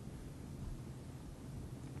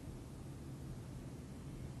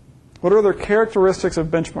 What are other characteristics of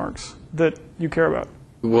benchmarks that you care about?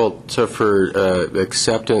 Well, so for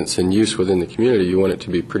acceptance and use within the community, you want it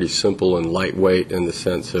to be pretty simple and lightweight in the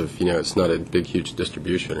sense of, it's not a big, huge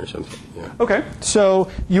distribution or something. Yeah. Okay,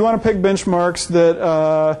 so you want to pick benchmarks that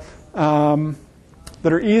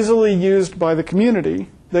are easily used by the community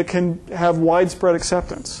that can have widespread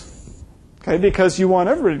acceptance. Okay, because you want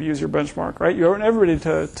everybody to use your benchmark, right? You want everybody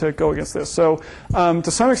to go against this. So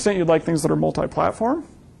to some extent, you'd like things that are multi-platform.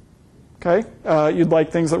 Okay, you'd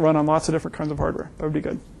like things that run on lots of different kinds of hardware. That would be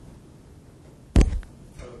good.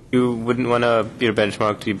 You wouldn't want your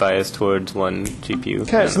benchmark to be biased towards one GPU.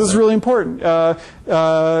 Okay, so this is really important.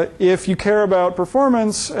 If you care about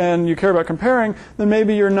performance and you care about comparing, then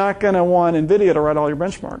maybe you're not going to want NVIDIA to write all your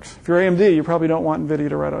benchmarks. If you're AMD, you probably don't want NVIDIA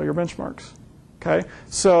to write all your benchmarks. Okay,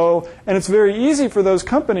 so, and it's very easy for those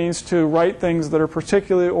companies to write things that are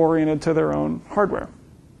particularly oriented to their own hardware.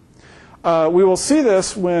 We will see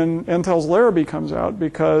this when Intel's Larrabee comes out,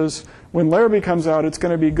 because when Larrabee comes out, it's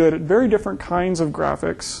going to be good at very different kinds of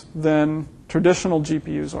graphics than traditional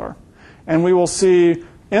GPUs are. And we will see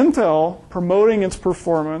Intel promoting its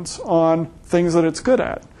performance on things that it's good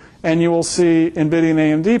at. And you will see NVIDIA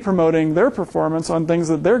and AMD promoting their performance on things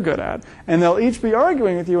that they're good at. And they'll each be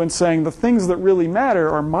arguing with you and saying the things that really matter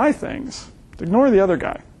are my things. Ignore the other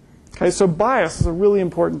guy. Okay, so bias is a really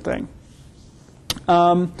important thing.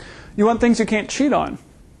 You want things you can't cheat on.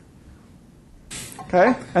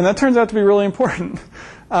 Okay? And that turns out to be really important.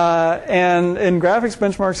 And in graphics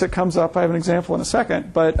benchmarks, it comes up. I have an example in a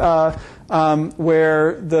second. But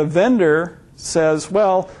where the vendor says,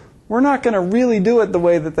 well, we're not going to really do it the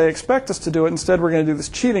way that they expect us to do it. Instead, we're going to do this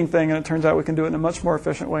cheating thing. And it turns out we can do it in a much more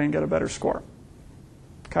efficient way and get a better score.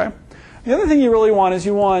 Okay? The other thing you really want is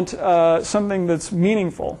you want something that's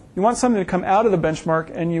meaningful. You want something to come out of the benchmark,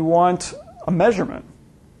 and you want a measurement.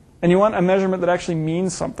 And you want a measurement that actually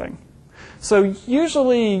means something. So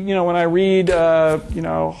usually, when I read,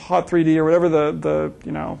 Hot3D or whatever the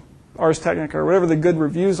Ars Technica or whatever the good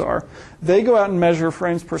reviews are, they go out and measure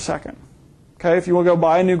frames per second. Okay, if you will go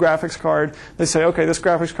buy a new graphics card, they say, okay, this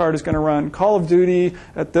graphics card is going to run Call of Duty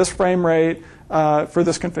at this frame rate for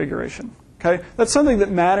this configuration. Okay, that's something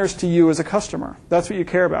that matters to you as a customer. That's what you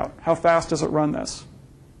care about. How fast does it run this?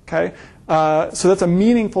 Okay, so that's a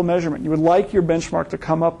meaningful measurement. You would like your benchmark to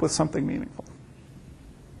come up with something meaningful.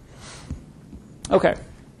 Okay.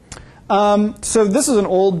 So this is an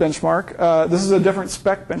old benchmark. This is a different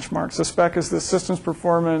spec benchmark. So spec is the systems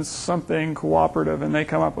performance, something cooperative, and they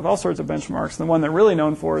come up with all sorts of benchmarks. The one they're really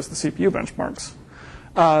known for is the CPU benchmarks.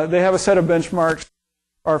 They have a set of benchmarks that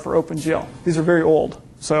are for OpenGL. These are very old.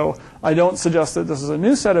 So I don't suggest that this is a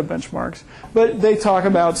new set of benchmarks, but they talk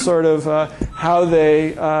about sort of how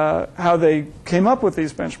they came up with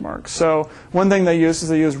these benchmarks. So one thing they use is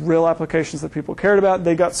they use real applications that people cared about.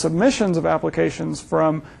 They got submissions of applications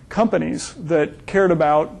from companies that cared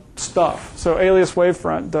about stuff. So Alias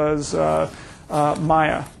Wavefront does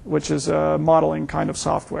Maya, which is a modeling kind of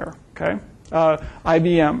software. Okay,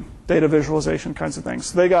 IBM. Data visualization kinds of things.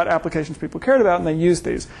 So they got applications people cared about, and they used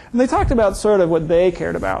these. And they talked about sort of what they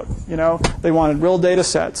cared about. You know, they wanted real data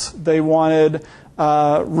sets. They wanted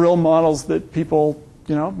real models that people,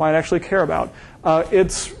 you know, might actually care about.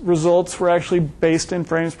 Its results were actually based in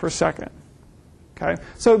frames per second. Okay,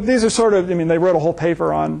 so these are sort of, I mean, they wrote a whole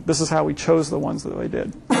paper on this is how we chose the ones that they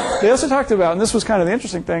did. They also talked about, and this was kind of the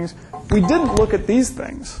interesting things, we didn't look at these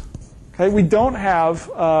things. Okay, we don't have,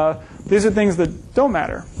 these are things that don't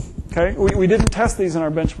matter. Okay, we didn't test these in our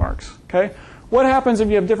benchmarks. Okay, what happens if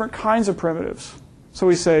you have different kinds of primitives? So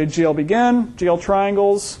we say GL begin, GL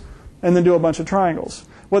triangles, and then do a bunch of triangles.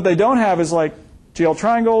 What they don't have is like GL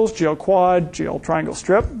triangles, GL quad, GL triangle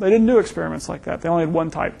strip. They didn't do experiments like that. They only had one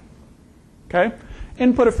type. Okay,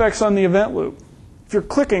 input effects on the event loop. If you're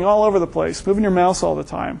clicking all over the place, moving your mouse all the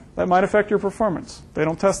time, that might affect your performance. They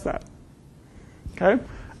don't test that. Okay.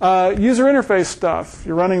 User interface stuff.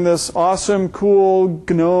 You're running this awesome, cool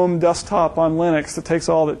GNOME desktop on Linux that takes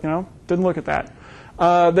all that, you know, didn't look at that.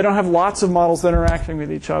 They don't have lots of models that are interacting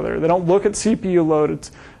with each other. They don't look at CPU load.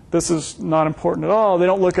 This is not important at all. They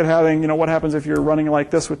don't look at having, you know, what happens if you're running like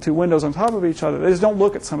this with two windows on top of each other. They just don't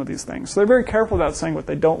look at some of these things. So they're very careful about saying what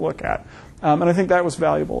they don't look at. And I think that was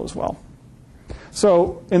valuable as well.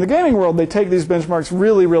 So in the gaming world, they take these benchmarks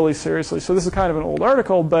really, really seriously. So this is kind of an old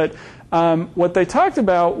article, but what they talked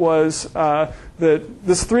about was that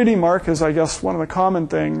this 3D mark is, I guess, one of the common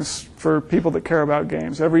things for people that care about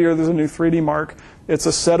games. Every year there's a new 3D mark. It's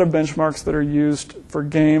a set of benchmarks that are used for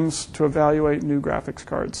games to evaluate new graphics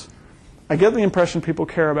cards. I get the impression people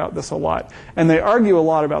care about this a lot. And they argue a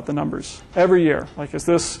lot about the numbers every year. Like, is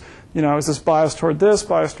this, you know, is this biased toward this,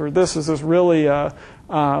 biased toward this? Is this really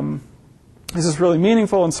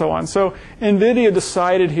meaningful, and so on. So NVIDIA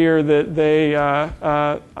decided here that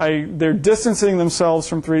they're distancing themselves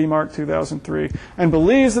from 3D Mark 2003 and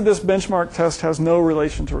believes that this benchmark test has no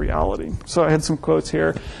relation to reality. So I had some quotes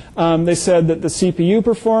here. They said that the CPU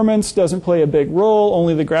performance doesn't play a big role.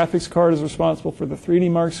 Only the graphics card is responsible for the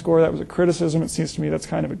 3D Mark score. That was a criticism. It seems to me that's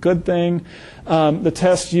kind of a good thing. The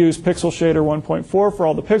test used Pixel Shader 1.4 for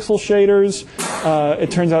all the pixel shaders.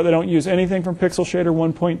 It turns out they don't use anything from Pixel Shader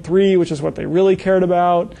 1.3, which is what they really cared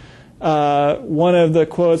about. One of the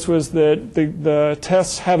quotes was that the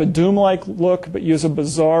tests have a Doom-like look, but use a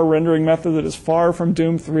bizarre rendering method that is far from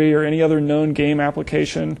Doom 3 or any other known game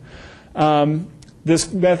application.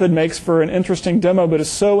 This method makes for an interesting demo, but is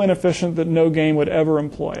so inefficient that no game would ever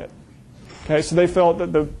employ it. Okay, so they felt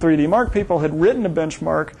that the 3D Mark people had written a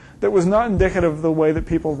benchmark that was not indicative of the way that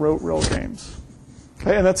people wrote real games.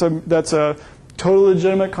 Okay, and that's a totally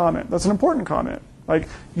legitimate comment. That's an important comment. Like,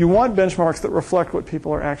 you want benchmarks that reflect what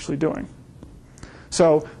people are actually doing.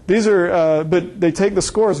 So these are, but they take the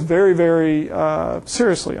scores very, very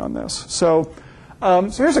seriously on this. So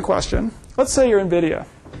here's a question. Let's say you're NVIDIA.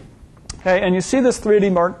 Okay, and you see this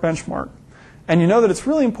 3D Mark benchmark, and you know that it's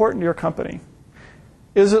really important to your company.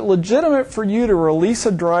 Is it legitimate for you to release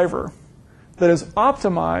a driver that is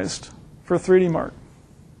optimized for 3D Mark?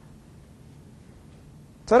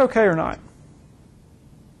 Is that okay or not?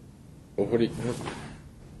 Well, what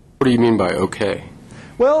do you mean by okay?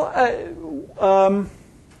 Well,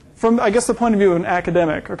 from, I guess, the point of view of an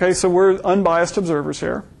academic, okay, so we're unbiased observers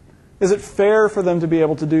here. Is it fair for them to be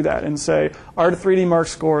able to do that and say, our 3D Mark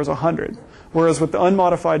score is 100, whereas with the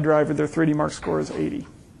unmodified driver, their 3D Mark score is 80?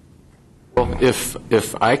 Well,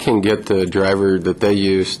 if I can get the driver that they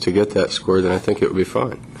use to get that score, then I think it would be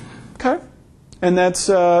fine. Okay. And that's,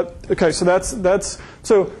 okay, so that's,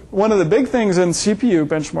 so one of the big things in CPU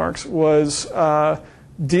benchmarks was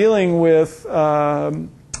dealing with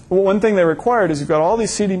one thing they required is you've got all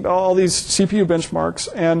these CPU benchmarks,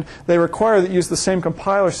 and they require that you use the same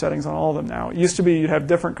compiler settings on all of them now. It used to be you'd have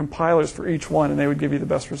different compilers for each one, and they would give you the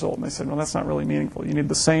best result. And they said, well, that's not really meaningful. You need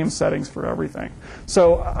the same settings for everything.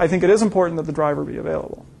 So I think it is important that the driver be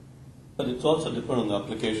available. But it's also dependent on the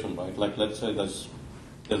application, right? Like, let's say there's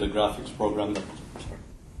a graphics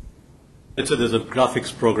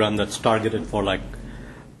program that's targeted for, like,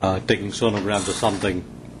 taking sonograms or something,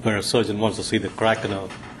 where a surgeon wants to see the crack in a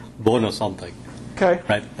bone or something. Okay.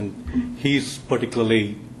 Right? And he's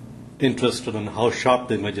particularly interested in how sharp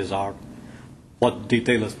the images are, what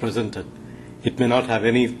detail is presented. It may not have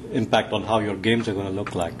any impact on how your games are going to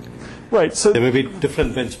look like. Right. So there may be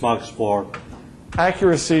different benchmarks for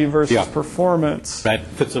accuracy versus performance. Right.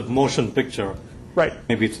 If it's a motion picture, right,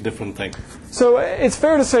 maybe it's a different thing. So it's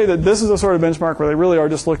fair to say that this is a sort of benchmark where they really are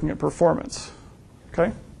just looking at performance.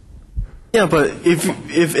 Okay. Yeah, but if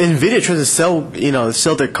NVIDIA tries to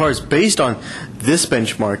sell their cards based on this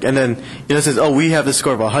benchmark, and then says, oh, we have the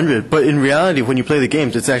score of 100, but in reality, when you play the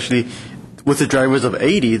games, it's actually with the drivers of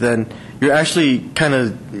 80, then you're actually kind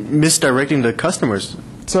of misdirecting the customers.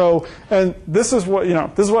 So, and this is what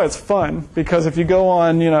this is why it's fun, because if you go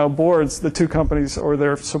on boards, the two companies or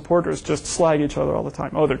their supporters just slag each other all the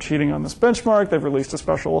time. Oh, they're cheating on this benchmark. They've released a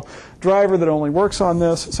special driver that only works on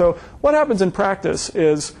this. So what happens in practice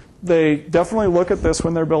is they definitely look at this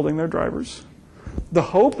when they're building their drivers. The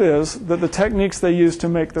hope is that the techniques they use to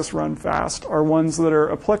make this run fast are ones that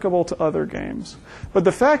are applicable to other games. But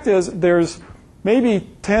the fact is there's maybe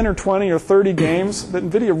 10 or 20 or 30 games that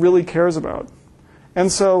NVIDIA really cares about. And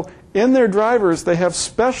so in their drivers, they have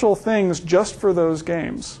special things just for those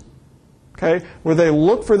games, okay, where they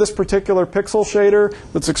look for this particular pixel shader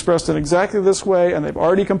that's expressed in exactly this way, and they've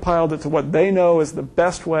already compiled it to what they know is the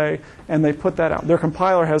best way, and they put that out. Their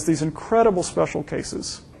compiler has these incredible special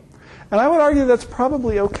cases. And I would argue that's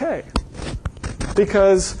probably okay,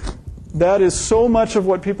 because that is so much of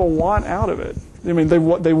what people want out of it. I mean, they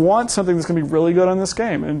want something that's going to be really good on this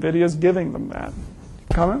game, and NVIDIA's giving them that.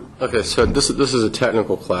 Comment? Okay, so this is a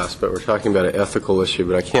technical class, but we're talking about an ethical issue,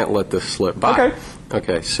 but I can't let this slip by. Okay.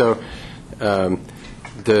 Okay, so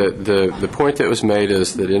the point that was made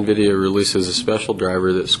is that NVIDIA releases a special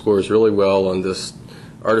driver that scores really well on this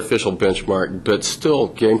artificial benchmark, but still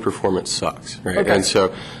game performance sucks, right? Okay. And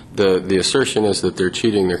so the assertion is that they're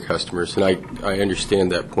cheating their customers, and I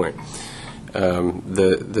understand that point.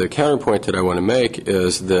 The counterpoint that I want to make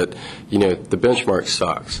is that the benchmark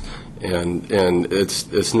sucks. And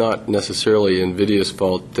it's not necessarily NVIDIA's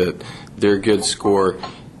fault that their good score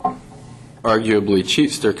arguably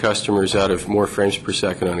cheats their customers out of more frames per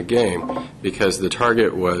second on a game, because the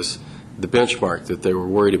target was the benchmark that they were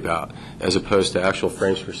worried about, as opposed to actual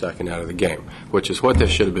frames per second out of the game, which is what they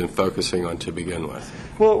should have been focusing on to begin with.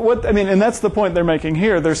 Well, and that's the point they're making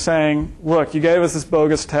here. They're saying, look, you gave us this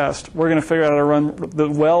bogus test. We're going to figure out how to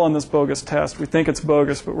run well on this bogus test. We think it's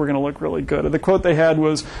bogus, but we're going to look really good. And the quote they had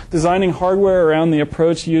was, designing hardware around the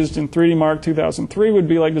approach used in 3D Mark 2003 would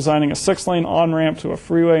be like designing a 6-lane on-ramp to a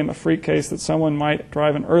freeway in the freak case that someone might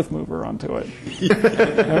drive an earth mover onto it.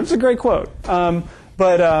 It's a great quote.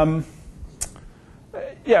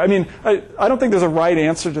 Yeah, I mean, I don't think there's a right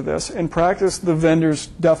answer to this. In practice, the vendors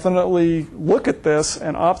definitely look at this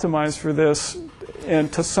and optimize for this,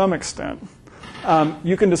 and to some extent.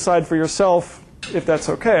 You can decide for yourself if that's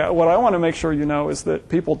okay. What I want to make sure you know is that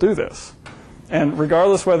people do this. And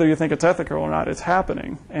regardless whether you think it's ethical or not, it's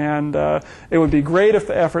happening. And it would be great if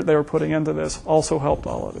the effort they were putting into this also helped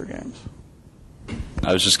all other games.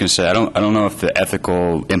 I was just going to say, I don't know if the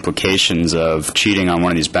ethical implications of cheating on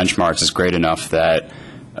one of these benchmarks is great enough that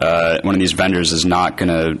one of these vendors is not going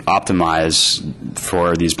to optimize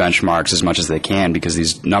for these benchmarks as much as they can, because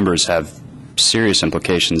these numbers have serious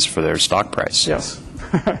implications for their stock price. Yes.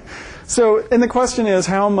 So, and the question is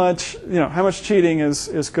how much cheating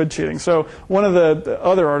is good cheating. So one of the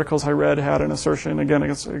other articles I read had an assertion, again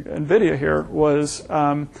against NVIDIA here, was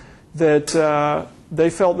that they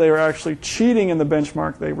felt they were actually cheating in the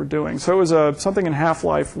benchmark they were doing. So it was something in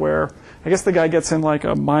Half-Life where I guess the guy gets in like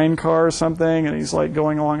a mine car or something, and he's like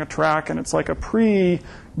going along a track, and it's like a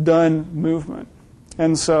pre-done movement.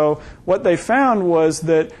 And so what they found was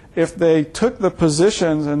that if they took the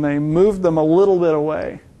positions and they moved them a little bit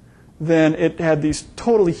away, then it had these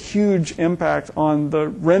totally huge impact on the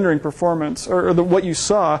rendering performance, or what you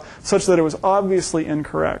saw, such that it was obviously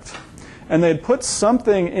incorrect. And they'd put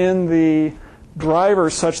something in the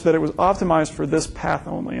driver such that it was optimized for this path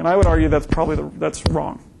only. And I would argue that's probably that's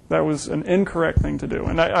wrong. That was an incorrect thing to do.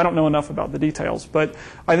 And I don't know enough about the details, but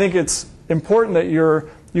I think it's important that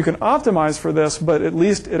you can optimize for this, but at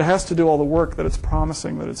least it has to do all the work that it's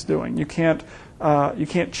promising that it's doing. You can't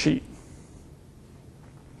cheat.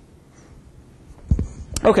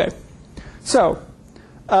 Okay, so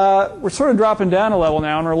we're sort of dropping down a level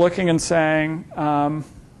now, and we're looking and saying, come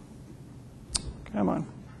on.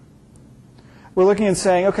 We're looking and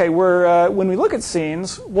saying, okay, when we look at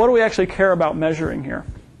scenes, what do we actually care about measuring here?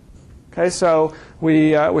 Okay, so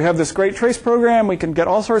we have this great trace program. We can get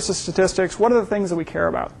all sorts of statistics. What are the things that we care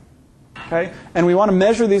about? Okay, and we want to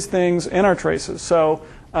measure these things in our traces. So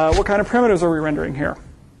what kind of primitives are we rendering here?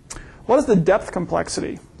 What is the depth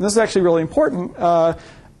complexity? And this is actually really important.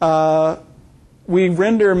 We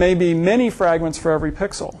render maybe many fragments for every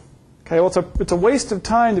pixel. Okay, well, it's a waste of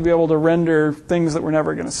time to be able to render things that we're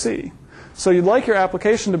never going to see. So you'd like your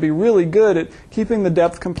application to be really good at keeping the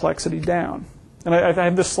depth complexity down. And I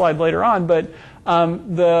have this slide later on, but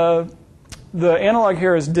the analog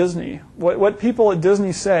here is Disney. What people at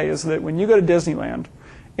Disney say is that when you go to Disneyland,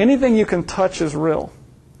 anything you can touch is real.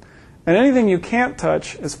 And anything you can't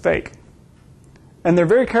touch is fake. And they're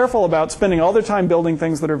very careful about spending all their time building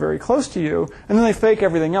things that are very close to you, and then they fake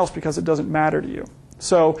everything else because it doesn't matter to you.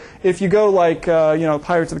 So if you go like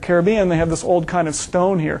Pirates of the Caribbean, they have this old kind of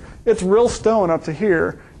stone here. It's real stone up to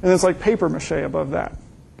here, and it's like paper mache above that.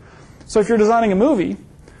 So if you're designing a movie,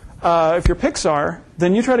 if you're Pixar,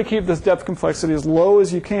 then you try to keep this depth complexity as low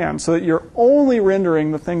as you can so that you're only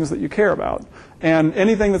rendering the things that you care about. And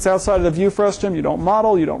anything that's outside of the view frustum, you don't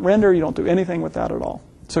model, you don't render, you don't do anything with that at all.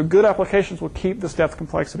 So good applications will keep this depth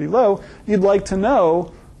complexity low. You'd like to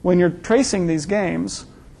know when you're tracing these games,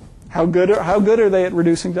 how good are they at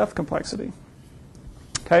reducing depth complexity?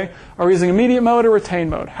 Okay, are we using immediate mode or retain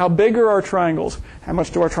mode? How big are our triangles? How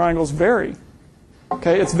much do our triangles vary?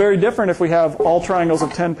 Okay, it's very different if we have all triangles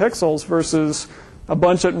of 10 pixels versus a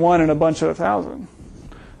bunch at 1 and a bunch at 1,000,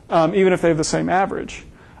 even if they have the same average.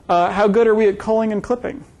 How good are we at culling and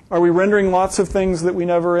clipping? Are we rendering lots of things that we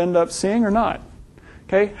never end up seeing or not?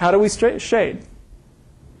 Okay, how do we shade?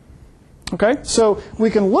 Okay, so we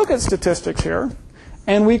can look at statistics here,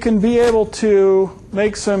 and we can be able to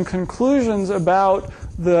make some conclusions about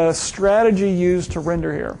the strategy used to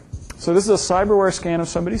render here. So this is a cyberware scan of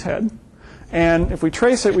somebody's head. And if we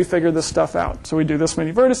trace it, we figure this stuff out. So we do this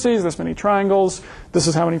many vertices, this many triangles. This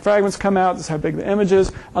is how many fragments come out. This is how big the image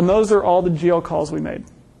is. And those are all the GL calls we made.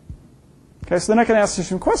 Okay, so then I can ask you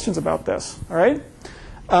some questions about this. All right?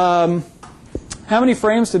 How many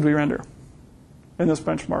frames did we render in this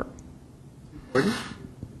benchmark?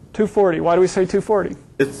 240. Why do we say 240?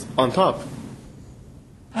 It's on top.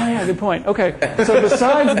 Oh, yeah, good point. Okay, so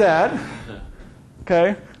besides that,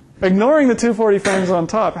 okay, ignoring the 240 frames on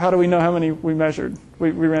top, how do we know how many we measured,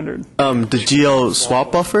 we rendered? The GL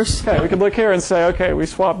swap buffers? Okay, we could look here and say, okay, we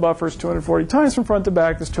swap buffers 240 times from front to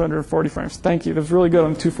back. There's 240 frames. Thank you. That was really good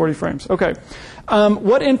on 240 frames. Okay.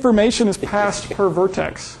 What information is passed per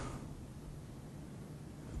vertex?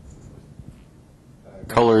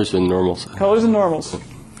 Colors and normals. Colors and normals.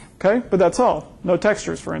 Okay, but that's all. No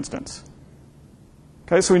textures, for instance.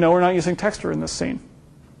 Okay, so we know we're not using texture in this scene.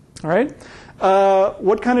 All right?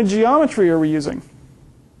 What kind of geometry are we using?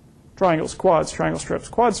 Triangles, quads, triangle strips,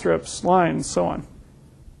 quad strips, lines, so on.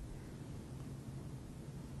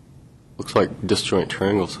 Looks like disjoint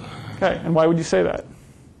triangles. Okay, and why would you say that?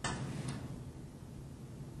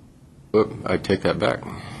 Whoop, I take that back.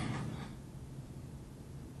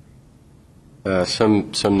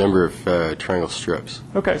 Some number of triangle strips.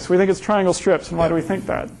 Okay, so we think it's triangle strips, and why do we think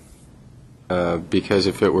that? Because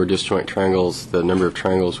if it were disjoint triangles, the number of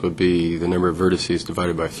triangles would be the number of vertices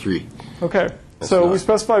divided by 3. Okay, so we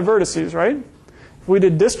specify vertices, right? If we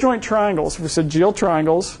did disjoint triangles, if we said GL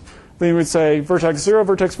triangles, then we would say vertex 0,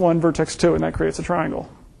 vertex 1, vertex 2, and that creates a triangle.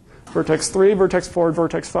 Vertex 3, vertex 4,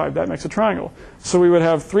 vertex 5, that makes a triangle. So we would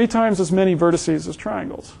have 3 times as many vertices as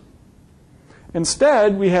triangles.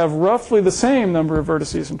 Instead, we have roughly the same number of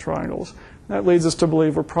vertices and triangles. That leads us to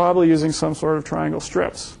believe we're probably using some sort of triangle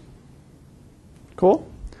strips. Cool?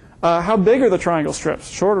 How big are the triangle strips?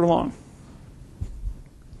 Short or long?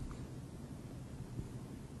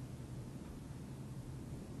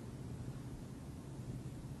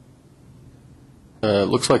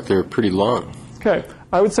 Looks like they're pretty long. Okay,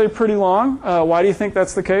 I would say pretty long. Why do you think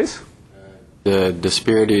that's the case? The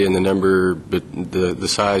disparity in the number, the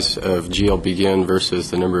size of GL begin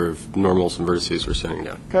versus the number of normals and vertices we're sending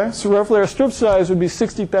down. Okay, so roughly our strip size would be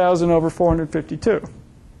 60,000 over 452.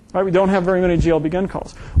 Right, we don't have very many GL begin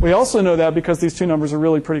calls. We also know that because these two numbers are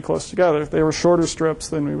really pretty close together. If they were shorter strips,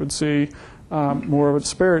 then we would see more of a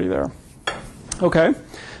disparity there. Okay.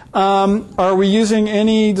 Are we using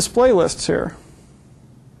any display lists here?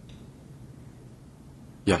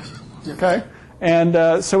 Yes. Okay.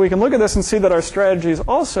 And so we can look at this and see that our strategy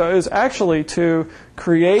is actually to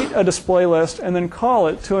create a display list and then call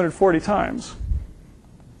it 240 times.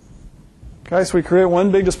 Okay, so we create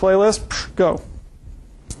one big display list, go.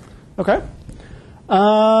 Okay.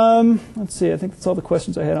 Let's see, I think that's all the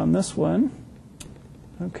questions I had on this one.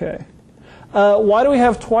 Okay. Why do we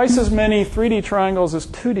have twice as many 3D triangles as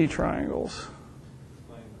 2D triangles?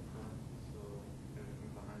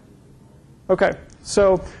 Okay,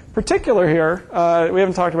 so particular here, we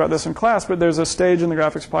haven't talked about this in class, but there's a stage in the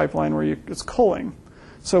graphics pipeline where it's culling.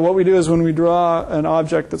 So what we do is when we draw an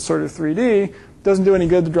object that's sort of 3D, it doesn't do any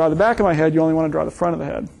good to draw the back of my head, you only want to draw the front of the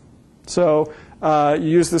head. So you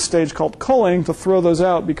use this stage called culling to throw those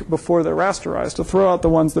out before they're rasterized, to throw out the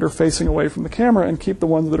ones that are facing away from the camera and keep the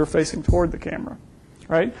ones that are facing toward the camera.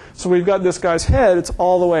 Right? So we've got this guy's head, it's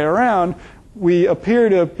all the way around. We appear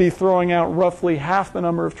to be throwing out roughly half the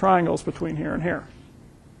number of triangles between here and here.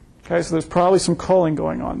 Okay, so there's probably some culling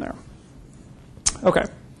going on there. Okay.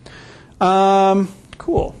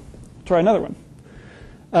 Cool. Try another one.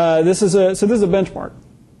 This is a benchmark.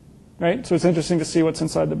 Right? So it's interesting to see what's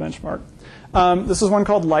inside the benchmark. This is one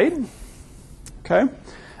called light. Okay.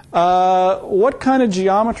 What kind of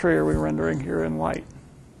geometry are we rendering here in light?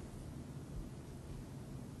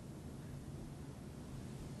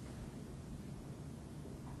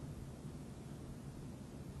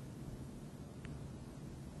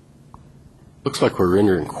 Looks like we're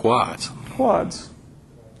rendering quads. Quads.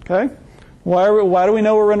 Okay. Why do we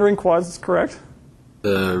know we're rendering quads? That's correct.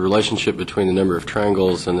 The relationship between the number of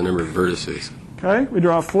triangles and the number of vertices. Okay. We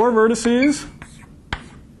draw 4 vertices.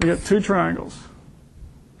 We get 2 triangles.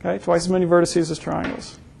 Okay. Twice as many vertices as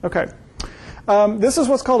triangles. Okay. This is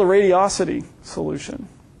what's called a radiosity solution.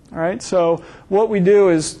 All right. So what we do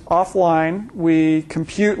is offline we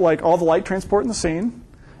compute like all the light transport in the scene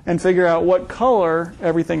and figure out what color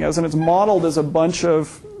everything is, and it's modeled as a bunch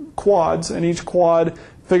of quads, and each quad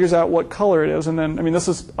figures out what color it is, and then, I mean, this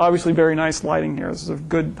is obviously very nice lighting here. This is a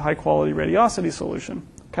good, high-quality radiosity solution.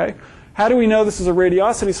 Okay, how do we know this is a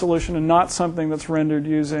radiosity solution and not something that's rendered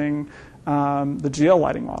using the GL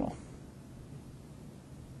lighting model?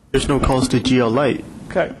 There's no calls to GL light.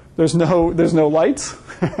 Okay, there's no lights,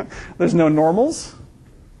 there's no normals.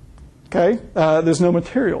 Okay, there's no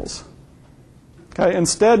materials. Okay,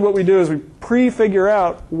 instead, what we do is we pre-figure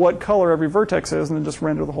out what color every vertex is and then just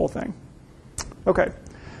render the whole thing. Okay.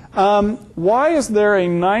 Why is there a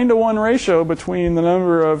 9-to-1 ratio between the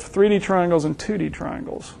number of 3D triangles and 2D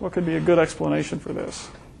triangles? What could be a good explanation for this?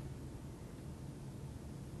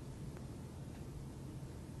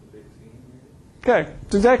 Okay,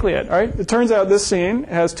 that's exactly it. All right. It turns out this scene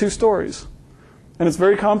has 2 stories. And it's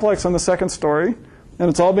very complex on the second story. And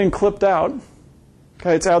it's all being clipped out.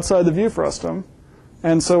 Okay, it's outside the view frustum.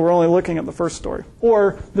 And so we're only looking at the first story.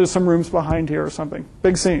 Or there's some rooms behind here or something.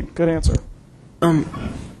 Big scene. Good answer.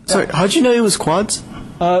 Sorry, how'd you know it was quads?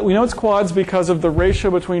 We know it's quads because of the ratio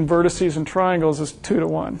between vertices and triangles is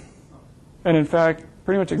 2-to-1. And in fact,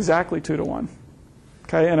 pretty much exactly 2-to-1.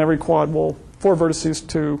 Okay, and every quad will 4 vertices,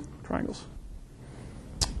 2 triangles.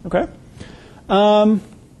 Okay.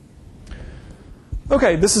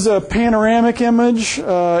 Okay, this is a panoramic image.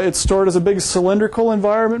 It's stored as a big cylindrical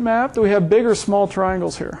environment map. Do we have big or small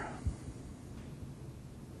triangles here?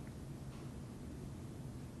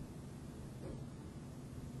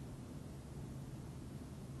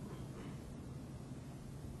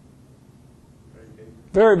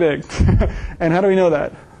 Very big. And how do we know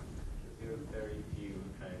that? Very few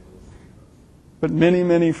triangles. But many,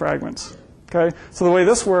 many fragments. Okay, so the way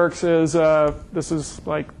this works is this is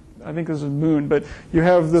like, I think this is moon, but you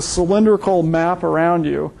have this cylindrical map around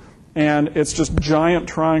you, and it's just giant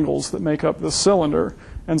triangles that make up this cylinder.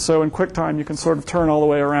 And so in QuickTime, you can sort of turn all the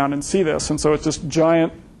way around and see this. And so it's just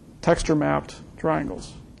giant texture-mapped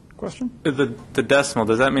triangles. Question? The decimal,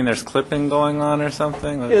 does that mean there's clipping going on or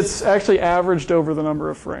something? It's actually averaged over the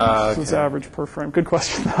number of frames. Okay. So it's average per frame. Good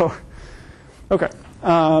question, though. Okay.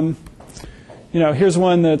 Here's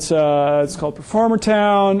one that's it's called Performer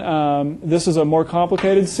Town. This is a more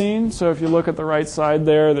complicated scene. So if you look at the right side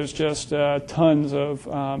there, there's just tons of.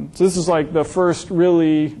 So this is like the first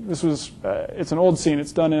really. This was. It's an old scene.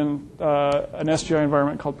 It's done in an SGI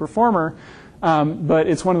environment called Performer, but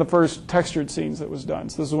it's one of the first textured scenes that was done.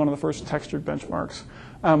 So this is one of the first textured benchmarks.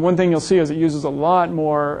 One thing you'll see is it uses a lot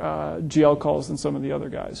more GL calls than some of the other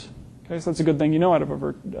guys. Okay, so that's a good thing you know out of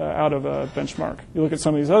a benchmark. You look at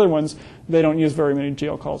some of these other ones, they don't use very many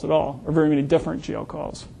GL calls at all, or very many different GL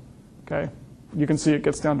calls. Okay, you can see it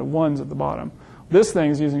gets down to 1s at the bottom. This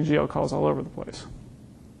thing is using GL calls all over the place.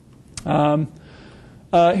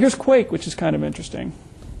 Here's Quake, which is kind of interesting.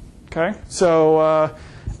 Okay, so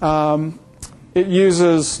it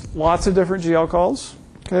uses lots of different GL calls.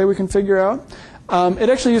 Okay, we can figure out. It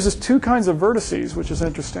actually uses two kinds of vertices, which is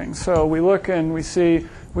interesting. So we look and we see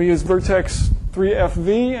we use vertex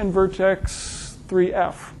 3FV and vertex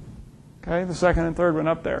 3F. Okay, the second and third one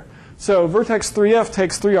up there. So vertex 3F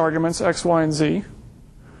takes 3 arguments, x, y, and z.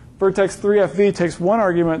 Vertex 3FV takes 1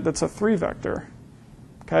 argument that's a 3 vector.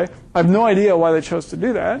 Okay, I have no idea why they chose to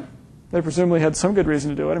do that. They presumably had some good reason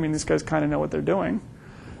to do it. I mean, these guys kind of know what they're doing.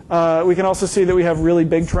 We can also see that we have really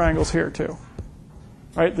big triangles here, too.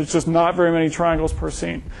 Right? There's just not very many triangles per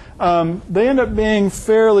scene. They end up being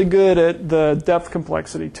fairly good at the depth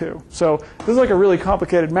complexity, too. So this is like a really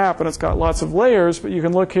complicated map, and it's got lots of layers, but you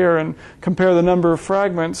can look here and compare the number of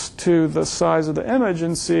fragments to the size of the image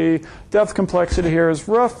and see depth complexity here is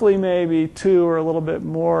roughly maybe 2 or a little bit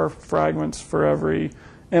more fragments for every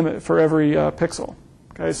pixel.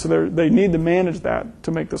 Okay, so they need to manage that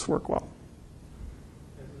to make this work well.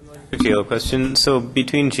 GL question. So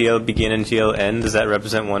between GL begin and GL end, does that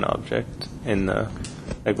represent one object in the,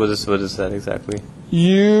 like, what is that exactly?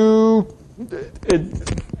 It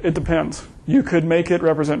depends. You could make it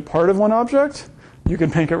represent part of one object. You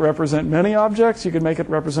could make it represent many objects. You could make it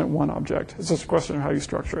represent one object. It's just a question of how you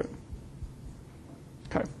structure it.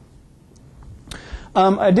 Okay.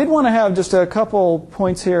 I did want to have just a couple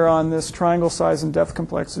points here on this triangle size and depth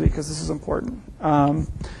complexity because this is important.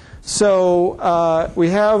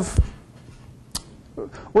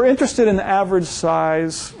 We're interested in the average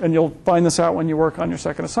size, and you'll find this out when you work on your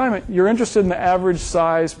second assignment. You're interested in the average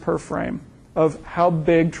size per frame of how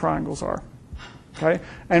big triangles are. Okay?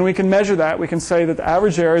 And we can measure that. We can say that the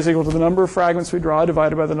average area is equal to the number of fragments we draw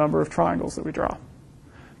divided by the number of triangles that we draw.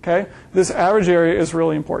 Okay? This average area is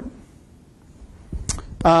really important.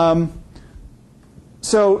 If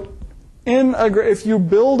you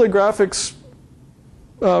build a graphics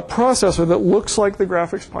processor that looks like the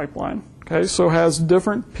graphics pipeline, okay, so has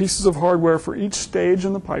different pieces of hardware for each stage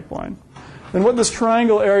in the pipeline, then what this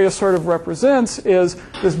triangle area sort of represents is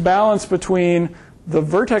this balance between the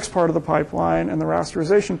vertex part of the pipeline and the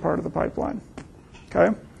rasterization part of the pipeline.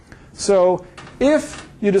 Okay? So if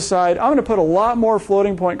you decide, I'm going to put a lot more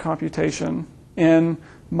floating point computation in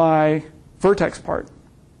my vertex part,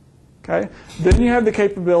 okay, then you have the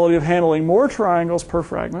capability of handling more triangles per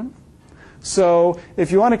fragment. So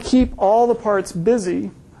if you want to keep all the parts busy,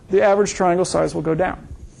 the average triangle size will go down.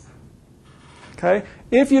 Okay?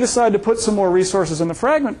 If you decide to put some more resources in the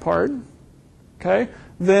fragment part, okay,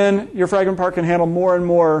 then your fragment part can handle more and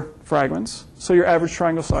more fragments, so your average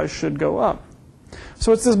triangle size should go up.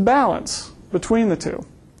 So it's this balance between the two.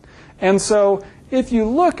 And so if you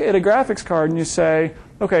look at a graphics card and you say,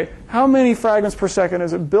 okay, how many fragments per second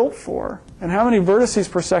is it built for, and how many vertices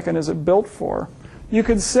per second is it built for, you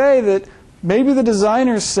could say that maybe the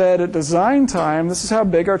designers said at design time, this is how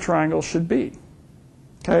big our triangle should be.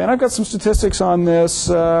 Okay, and I've got some statistics on this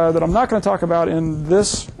that I'm not going to talk about in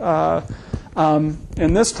this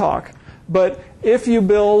talk. But if you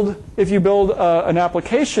build an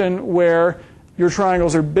application where your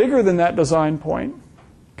triangles are bigger than that design point,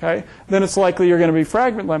 okay, then it's likely you're going to be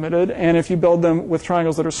fragment limited. And if you build them with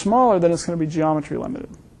triangles that are smaller, then it's going to be geometry limited.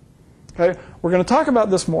 Okay, we're going to talk about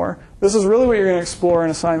this more. This is really what you're going to explore in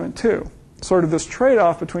assignment 2. Sort of this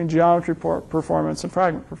trade-off between geometry performance and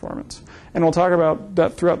fragment performance. And we'll talk about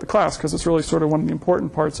that throughout the class because it's really sort of one of the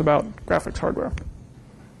important parts about graphics hardware.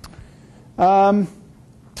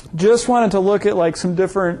 Just wanted to look at like some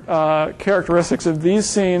different characteristics of these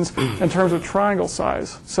scenes in terms of triangle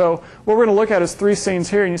size. So what we're going to look at is 3 scenes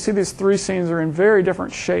here, and you see these 3 scenes are in very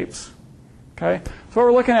different shapes. Okay? So what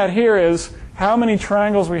we're looking at here is how many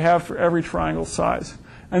triangles we have for every triangle size.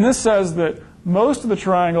 And this says that most of the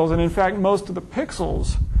triangles, and in fact most of the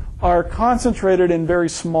pixels, are concentrated in very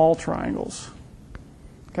small triangles.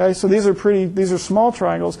 Okay, so these are small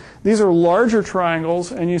triangles. These are larger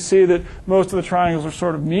triangles, and you see that most of the triangles are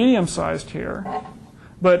sort of medium-sized here.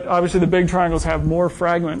 But obviously the big triangles have more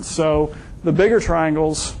fragments, so the bigger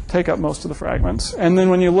triangles take up most of the fragments. And then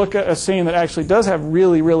when you look at a scene that actually does have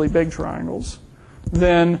really, really big triangles,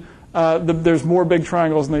 then there's more big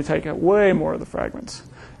triangles and they take up way more of the fragments.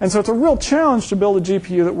 And so it's a real challenge to build a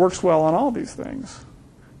GPU that works well on all these things.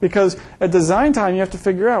 Because at design time, you have to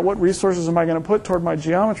figure out what resources am I going to put toward my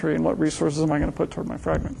geometry and what resources am I going to put toward my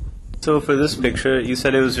fragment. So for this picture, you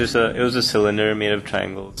said it was a cylinder made of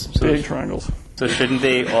triangles. So big triangles. So shouldn't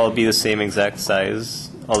they all be the same exact size,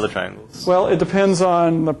 all the triangles? Well, it depends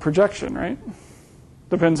on the projection, right?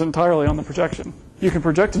 Depends entirely on the projection. You can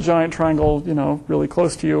project a giant triangle, really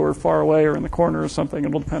close to you or far away or in the corner or something.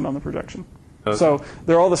 It'll depend on the projection. Okay. So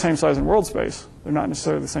they're all the same size in world space. They're not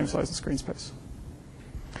necessarily the same size in screen space.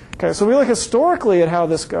 Okay, so we look historically at how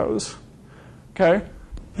this goes. Okay,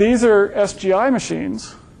 these are SGI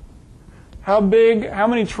machines. How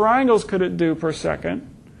many triangles could it do per second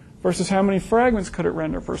versus how many fragments could it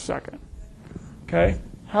render per second? Okay,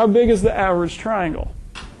 how big is the average triangle?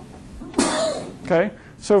 Okay,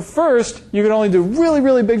 so first, you could only do really,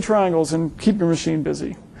 really big triangles and keep your machine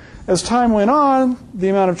busy. As time went on,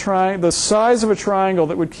 the size of a triangle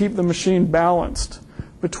that would keep the machine balanced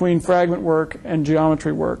between fragment work and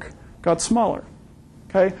geometry work got smaller.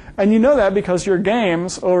 Okay? And you know that because your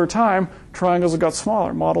games, over time, triangles have got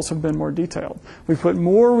smaller. Models have been more detailed. We put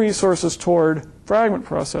more resources toward fragment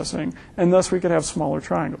processing, and thus we could have smaller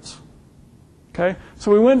triangles. Okay?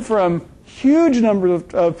 So we went from huge number of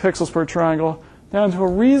pixels per triangle down to a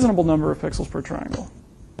reasonable number of pixels per triangle.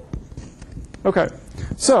 Okay.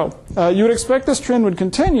 So you would expect this trend would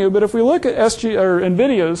continue, but if we look at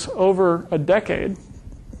NVIDIA's over a decade,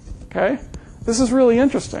 okay, this is really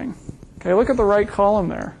interesting. Okay, look at the right column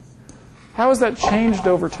there. How has that changed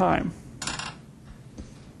over time?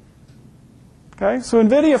 Okay, so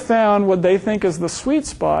NVIDIA found what they think is the sweet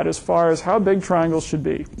spot as far as how big triangles should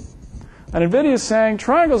be. And NVIDIA is saying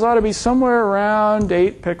triangles ought to be somewhere around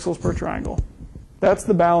 8 pixels per triangle. That's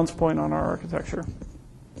the balance point on our architecture.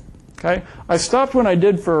 Okay? I stopped when I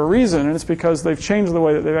did for a reason, and it's because they've changed the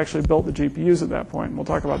way that they've actually built the GPUs at that point. And we'll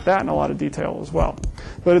talk about that in a lot of detail as well.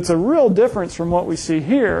 But it's a real difference from what we see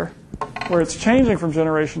here, where it's changing from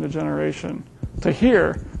generation to generation, to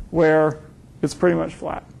here, where it's pretty much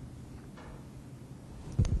flat.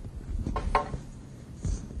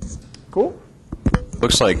 Cool?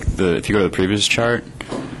 Looks like if you go to the previous chart,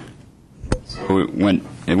 so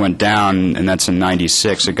it went down, and that's in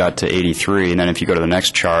 96. It got to 83, and then if you go to the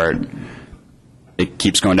next chart, it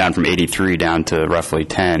keeps going down from 83 down to roughly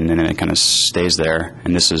 10, and then it kind of stays there.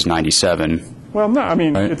 And this is 97. Well, no, I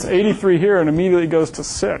mean, right? It's 83 here and immediately goes to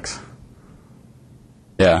 6.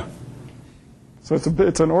 Yeah. So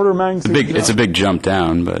it's an order of magnitude. It's a big jump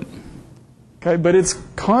down, but okay, but it's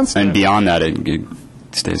constant. And beyond that, it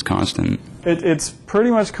stays constant. It's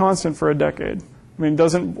pretty much constant for a decade. I mean,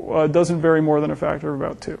 doesn't vary more than a factor of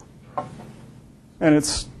about 2, and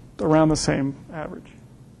it's around the same average.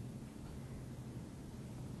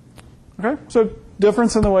 Okay, so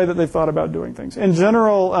difference in the way that they've thought about doing things. In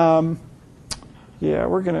general, yeah,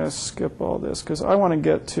 we're going to skip all this because I want to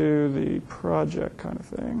get to the project kind of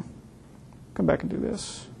thing. Come back and do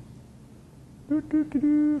this.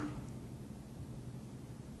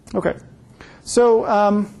 Okay,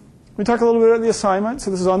 so we talked a little bit about the assignment.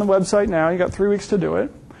 So this is on the website now. You got 3 weeks to do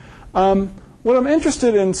it. What I'm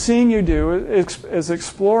interested in seeing you do is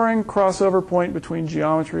exploring crossover point between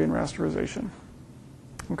geometry and rasterization.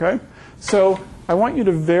 Okay, so I want you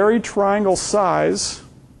to vary triangle size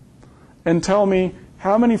and tell me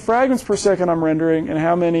how many fragments per second I'm rendering and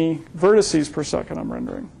how many vertices per second I'm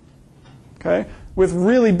rendering. Okay? With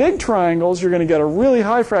really big triangles, you're going to get a really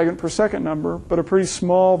high fragment per second number, but a pretty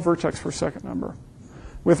small vertex per second number.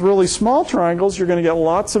 With really small triangles, you're going to get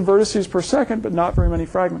lots of vertices per second, but not very many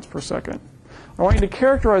fragments per second. I want you to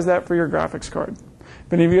characterize that for your graphics card.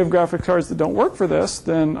 If any of you have graphics cards that don't work for this,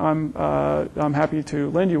 then I'm happy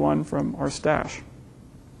to lend you one from our stash.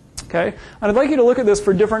 Okay? And I'd like you to look at this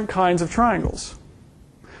for different kinds of triangles,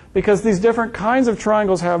 because these different kinds of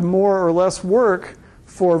triangles have more or less work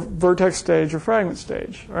for vertex stage or fragment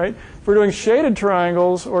stage. Right? If we're doing shaded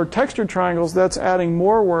triangles or textured triangles, that's adding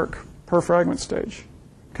more work per fragment stage.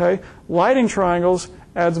 Okay? Lighting triangles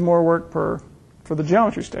adds more work for the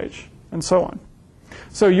geometry stage, and so on.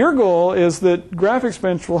 So your goal is that Graphics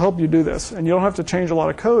Bench will help you do this, and you don't have to change a lot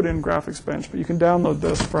of code in Graphics Bench, but you can download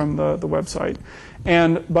this from the website.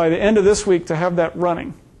 And by the end of this week, to have that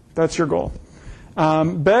running. That's your goal.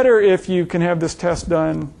 Better if you can have this test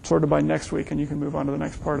done sort of by next week, and you can move on to the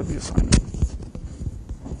next part of the assignment.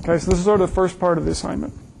 Okay, so this is sort of the first part of the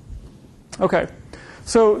assignment. Okay,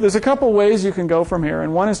 so there's a couple ways you can go from here,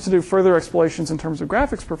 and one is to do further explorations in terms of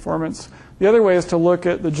graphics performance. The other way is to look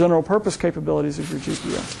at the general purpose capabilities of your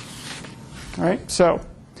GPU. All right, so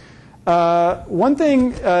one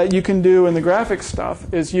thing you can do in the graphics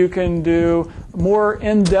stuff is you can do more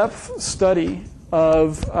in-depth study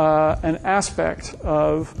of an aspect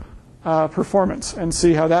of performance and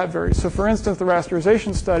see how that varies. So for instance, the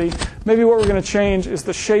rasterization study, maybe what we're going to change is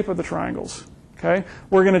the shape of the triangles. Okay?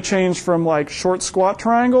 We're going to change from like short squat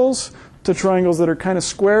triangles to triangles that are kind of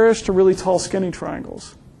squarish to really tall skinny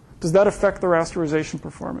triangles. Does that affect the rasterization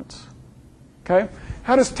performance? Okay?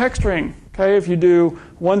 How does texturing, okay, if you do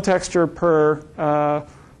one texture per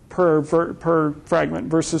fragment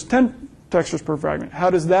versus 10 textures per fragment. How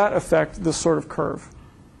does that affect this sort of curve?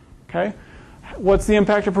 Okay. What's the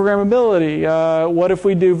impact of programmability? What if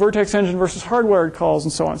we do vertex engine versus hardwired calls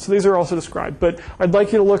and so on? So these are also described. But I'd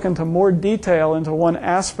like you to look into more detail into one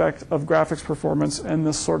aspect of graphics performance and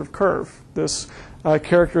this sort of curve, this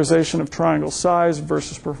characterization of triangle size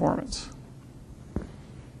versus performance.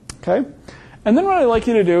 Okay? And then what I'd like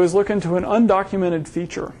you to do is look into an undocumented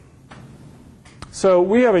feature. So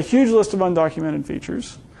we have a huge list of undocumented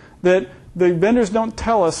features that the vendors don't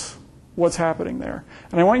tell us what's happening there.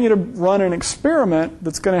 And I want you to run an experiment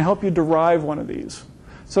that's going to help you derive one of these.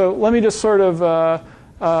 So let me just sort of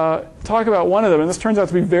talk about one of them. And this turns out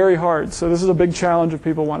to be very hard. So this is a big challenge if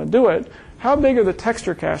people want to do it. How big are the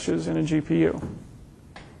texture caches in a GPU?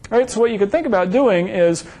 All right, so what you could think about doing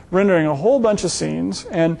is rendering a whole bunch of scenes.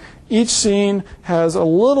 And each scene has a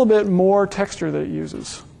little bit more texture that it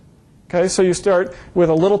uses. Okay, so you start with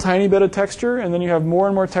a little tiny bit of texture, and then you have more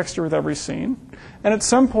and more texture with every scene. And at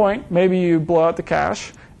some point, maybe you blow out the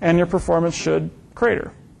cache, and your performance should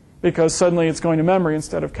crater, because suddenly it's going to memory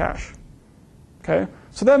instead of cache. Okay,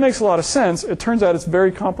 so that makes a lot of sense. It turns out it's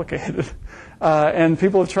very complicated. And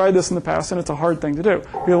people have tried this in the past, and it's a hard thing to do.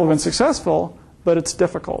 People have been successful, but it's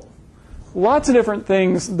difficult. Lots of different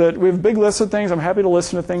things that we have a big list of things. I'm happy to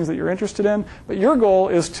listen to things that you're interested in. But your goal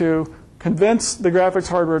is to convince the graphics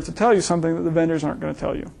hardware to tell you something that the vendors aren't going to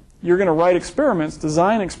tell you. You're going to write experiments,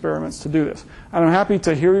 design experiments to do this. And I'm happy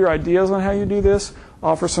to hear your ideas on how you do this,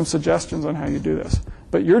 offer some suggestions on how you do this.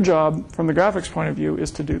 But your job, from the graphics point of view,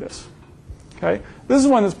 is to do this. Okay? This is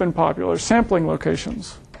one that's been popular, sampling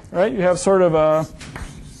locations. Right? You have sort of a,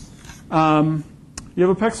 you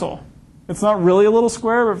have a pixel. It's not really a little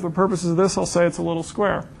square, but for the purposes of this, I'll say it's a little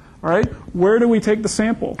square. All right? Where do we take the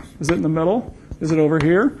sample? Is it in the middle? Is it over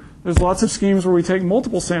here? There's lots of schemes where we take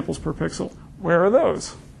multiple samples per pixel. Where are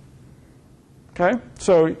those? Okay?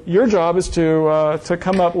 So your job is to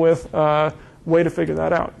come up with a way to figure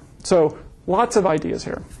that out. So lots of ideas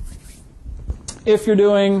here. If you're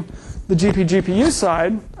doing the GPU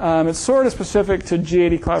side, it's sort of specific to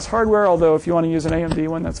G80 class hardware, although if you want to use an AMD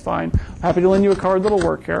one, that's fine. Happy to lend you a card that'll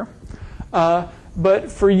work here.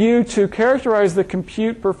 But for you to characterize the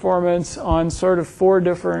compute performance on sort of 4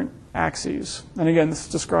 different axes, and again, this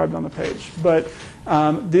is described on the page, but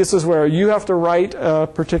this is where you have to write a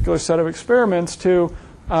particular set of experiments to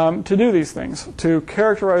do these things, to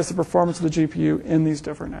characterize the performance of the GPU in these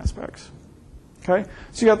different aspects. Okay?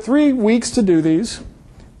 So you got 3 weeks to do these.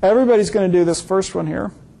 Everybody's going to do this first one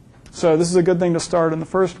here. So this is a good thing to start in the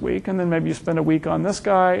first week, and then maybe you spend a week on this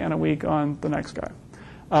guy and a week on the next guy.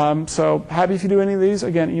 So happy if you do any of these.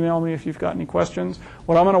 Again, email me if you've got any questions.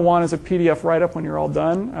 What I'm going to want is a PDF write-up when you're all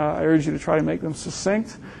done. I urge you to try to make them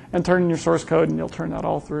succinct and turn in your source code, and you'll turn that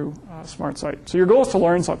all through SmartSight. So your goal is to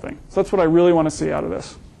learn something. So that's what I really want to see out of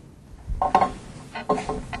this.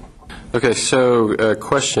 Okay, so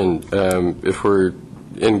question. If we're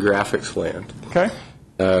in graphics land, okay.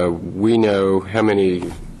 We know how many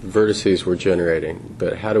vertices we're generating,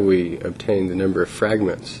 but how do we obtain the number of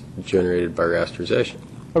fragments generated by rasterization?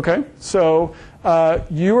 Okay, so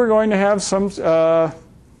you are going to have some.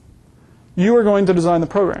 You are going to design the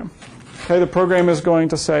program. Okay, the program is going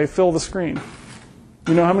to say fill the screen.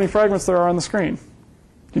 You know how many fragments there are on the screen.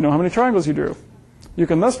 You know how many triangles you drew. You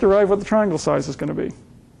can thus derive what the triangle size is going to be.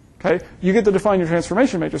 Okay, you get to define your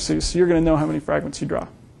transformation matrices, so you're going to know how many fragments you draw.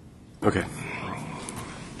 Okay.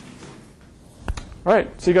 All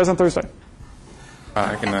right, see you guys on Thursday.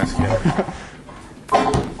 I can ask you.